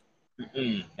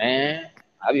 Man,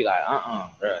 I be like,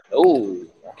 bro, no,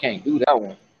 I can't do that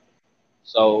one.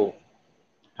 So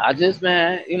I just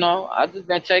been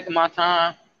taking my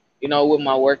time, with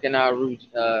my working out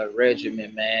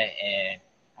regimen, man, and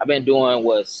I've been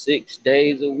doing 6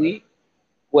 days a week.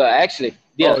 Well, actually,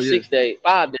 yeah, Oh yeah, 6 days,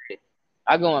 5 days.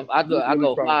 I really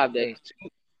go proud. 5 days,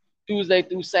 Tuesday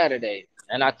through Saturday,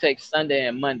 and I take Sunday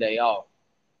and Monday off.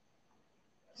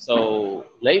 So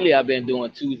lately, I've been doing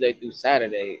Tuesday through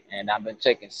Saturday, and I've been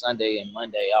taking Sunday and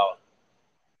Monday off,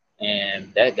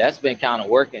 and that's been kind of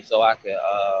working, so I can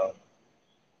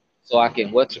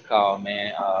what you call,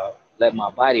 man, let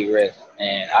my body rest.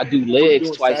 And I do What are you legs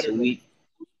doing twice a Saturday? week.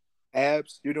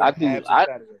 Abs? You're I doing do abs on I,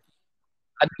 Saturday.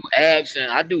 I do abs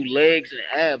and I do legs and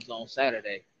abs on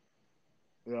Saturday.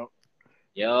 Yeah.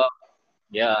 Yeah,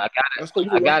 yeah, I got So you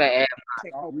I can work got to add.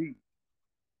 all week.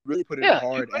 Really put in a Yeah, you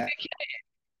hard ab. really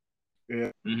can.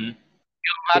 Yeah. You don't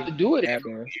have to do it Ab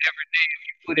every man.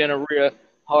 put in a real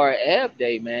hard ab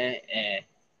day, man. And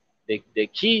the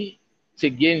key to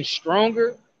getting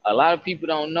stronger, a lot of people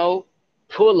don't know,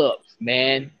 pull ups,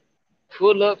 man.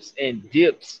 Pull ups and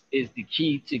dips is the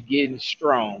key to getting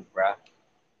strong, bro.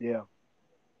 Yeah.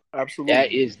 That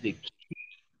Absolutely. is the key.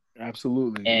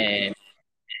 Absolutely.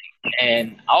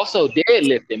 And also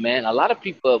deadlifting, man. A lot of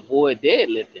people avoid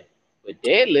deadlifting, but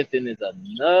deadlifting is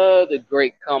another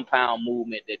great compound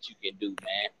movement that you can do,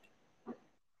 man.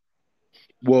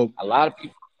 Well, A lot of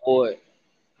people avoid.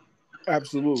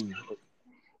 absolutely.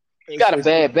 You got a It's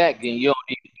bad back, then you don't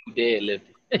need to do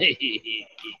deadlifting.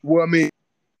 well, I mean,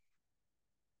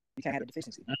 you can't have a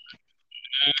deficiency.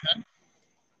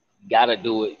 Gotta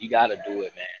do it. You gotta do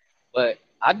it, man. But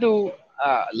I do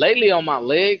lately on my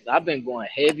legs. I've been going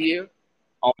heavier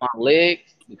on my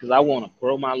legs because I want to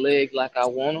grow my legs like I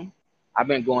want them. I've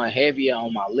been going heavier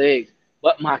on my legs,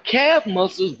 but my calf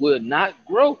muscles will not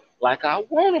grow like I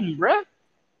want them, bruh.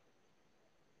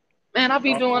 Man, I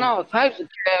be doing Um, all types of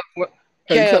have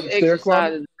you calf tried the stair climber?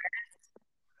 exercises.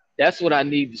 That's what I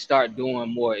need to start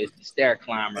doing more is the stair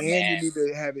climber, And you man. need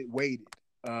to have it weighted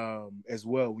as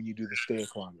well when you do the stair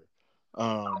climber.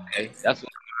 Okay, that's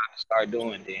what I'm gonna start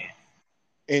doing then.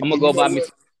 I'm gonna And you go know buy me what?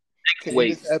 some To end this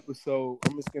weights. episode,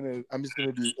 I'm just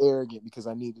gonna be arrogant because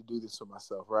I need to do this for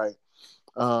myself, right?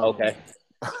 Um, Okay.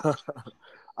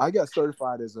 I got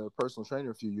certified as a personal trainer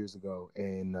a few years ago,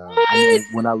 and What?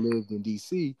 when I lived in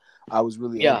DC, I was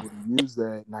really Yeah. able to use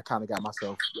that, and I kind of got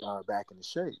myself back into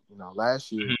shape.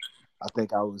 Last year, I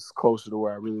think I was closer to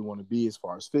where I really want to be as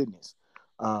far as fitness.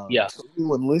 Yeah. So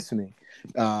anyone listening,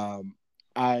 um,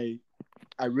 I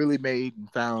I really made and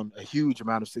found a huge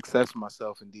amount of success for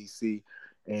myself in DC,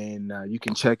 And you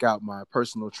can check out my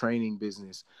personal training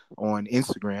business on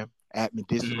Instagram at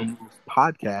Medicinal Moves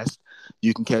Podcast.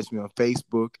 You can catch me on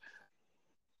Facebook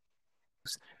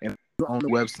and on the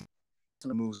website.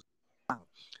 Moves.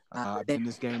 I've been in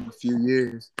this game a few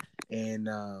years, and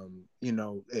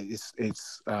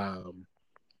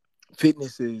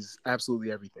fitness is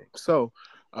absolutely everything. So,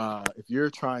 if you're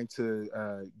trying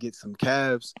to get some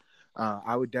calves,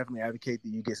 I would definitely advocate that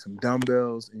you get some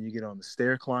dumbbells and you get on the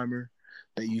stair climber,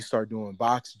 that you start doing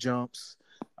box jumps,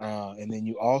 and then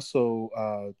you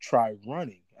also try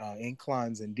running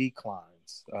inclines and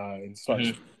declines, and start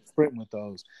sprinting with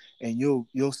those, and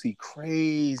you'll see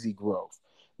crazy growth.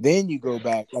 Then you go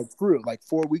back like for real, like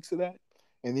 4 weeks of that,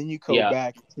 and then you go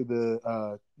back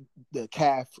to the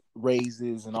calf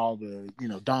raises and all the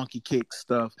donkey kick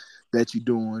stuff that you're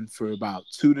doing for about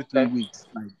 2 to 3 weeks,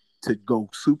 like to go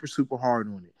super super hard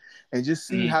on it, and just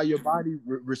see how your body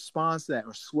responds to that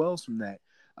or swells from that,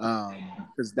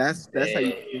 because that's how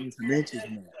you gain some inches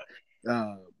from that.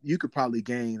 You could probably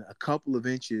gain a couple of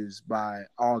inches by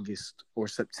August or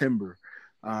September.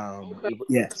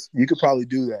 Yes, you could probably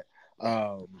do that.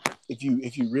 If you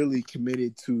really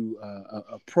committed to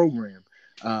a program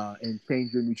and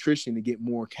change your nutrition to get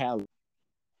more calories.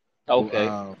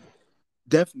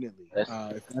 Definitely.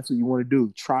 If that's what you want to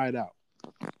do, try it out.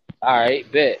 All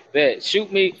right, bet.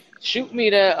 Shoot me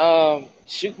that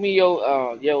shoot me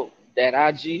your that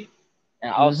IG,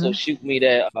 and also shoot me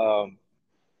that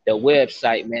the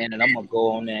website, man, and I'm gonna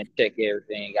go on there and check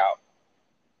everything out.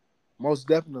 Most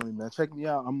definitely, man. Check me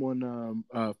out. I'm on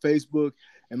Facebook,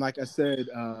 and like I said,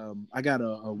 I got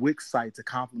a Wix site to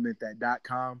complement that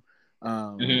 .com.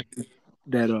 That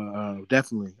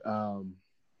definitely,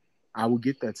 I will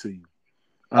get that to you.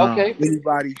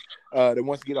 Anybody that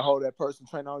wants to get a hold of that personal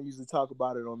trainer, I don't usually talk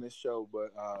about it on this show,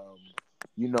 but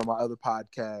my other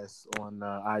podcast on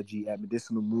IG at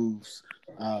Medicinal Moves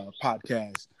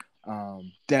podcast,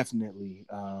 definitely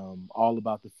all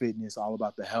about the fitness, all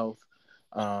about the health.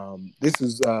 This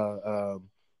has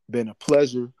been a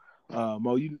pleasure,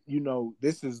 Mo.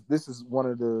 This is one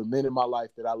of the men in my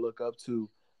life that I look up to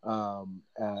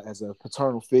as a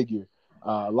paternal figure.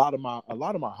 A lot of my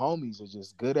homies are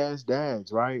just good ass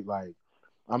dads, right? Like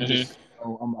I'm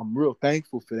I'm real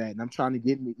thankful for that, and I'm trying to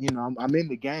get me. I'm in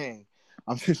the gang.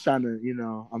 I'm just trying to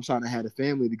I'm trying to have a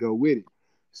family to go with it.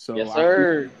 So yes,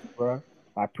 sir.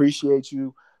 I appreciate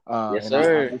you. Yes, and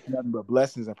sir. I wish nothing but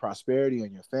blessings and prosperity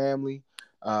on your family.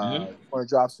 Want to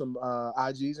drop some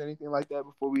IGs or anything like that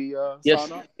before we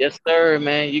sign off? Yes, sir,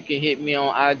 man. You can hit me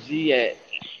on IG at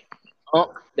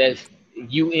Unc. That's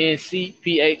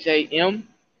UNCPHAM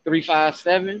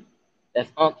 357. That's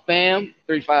Unc Fam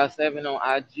 357 on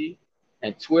IG,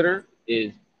 and Twitter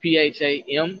is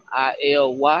PHAMILY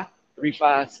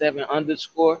 357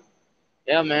 _.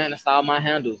 Yeah, man, that's all my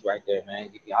handles right there, man.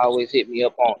 You can always hit me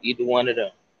up on either one of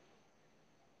them.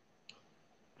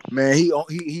 Man,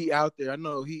 he out there. I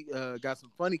know he got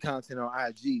some funny content on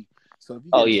IG. So if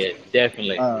you get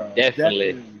definitely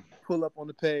pull up on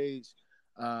the page.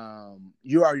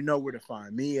 You already know where to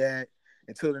find me at.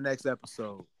 Until the next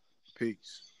episode.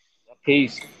 Peace.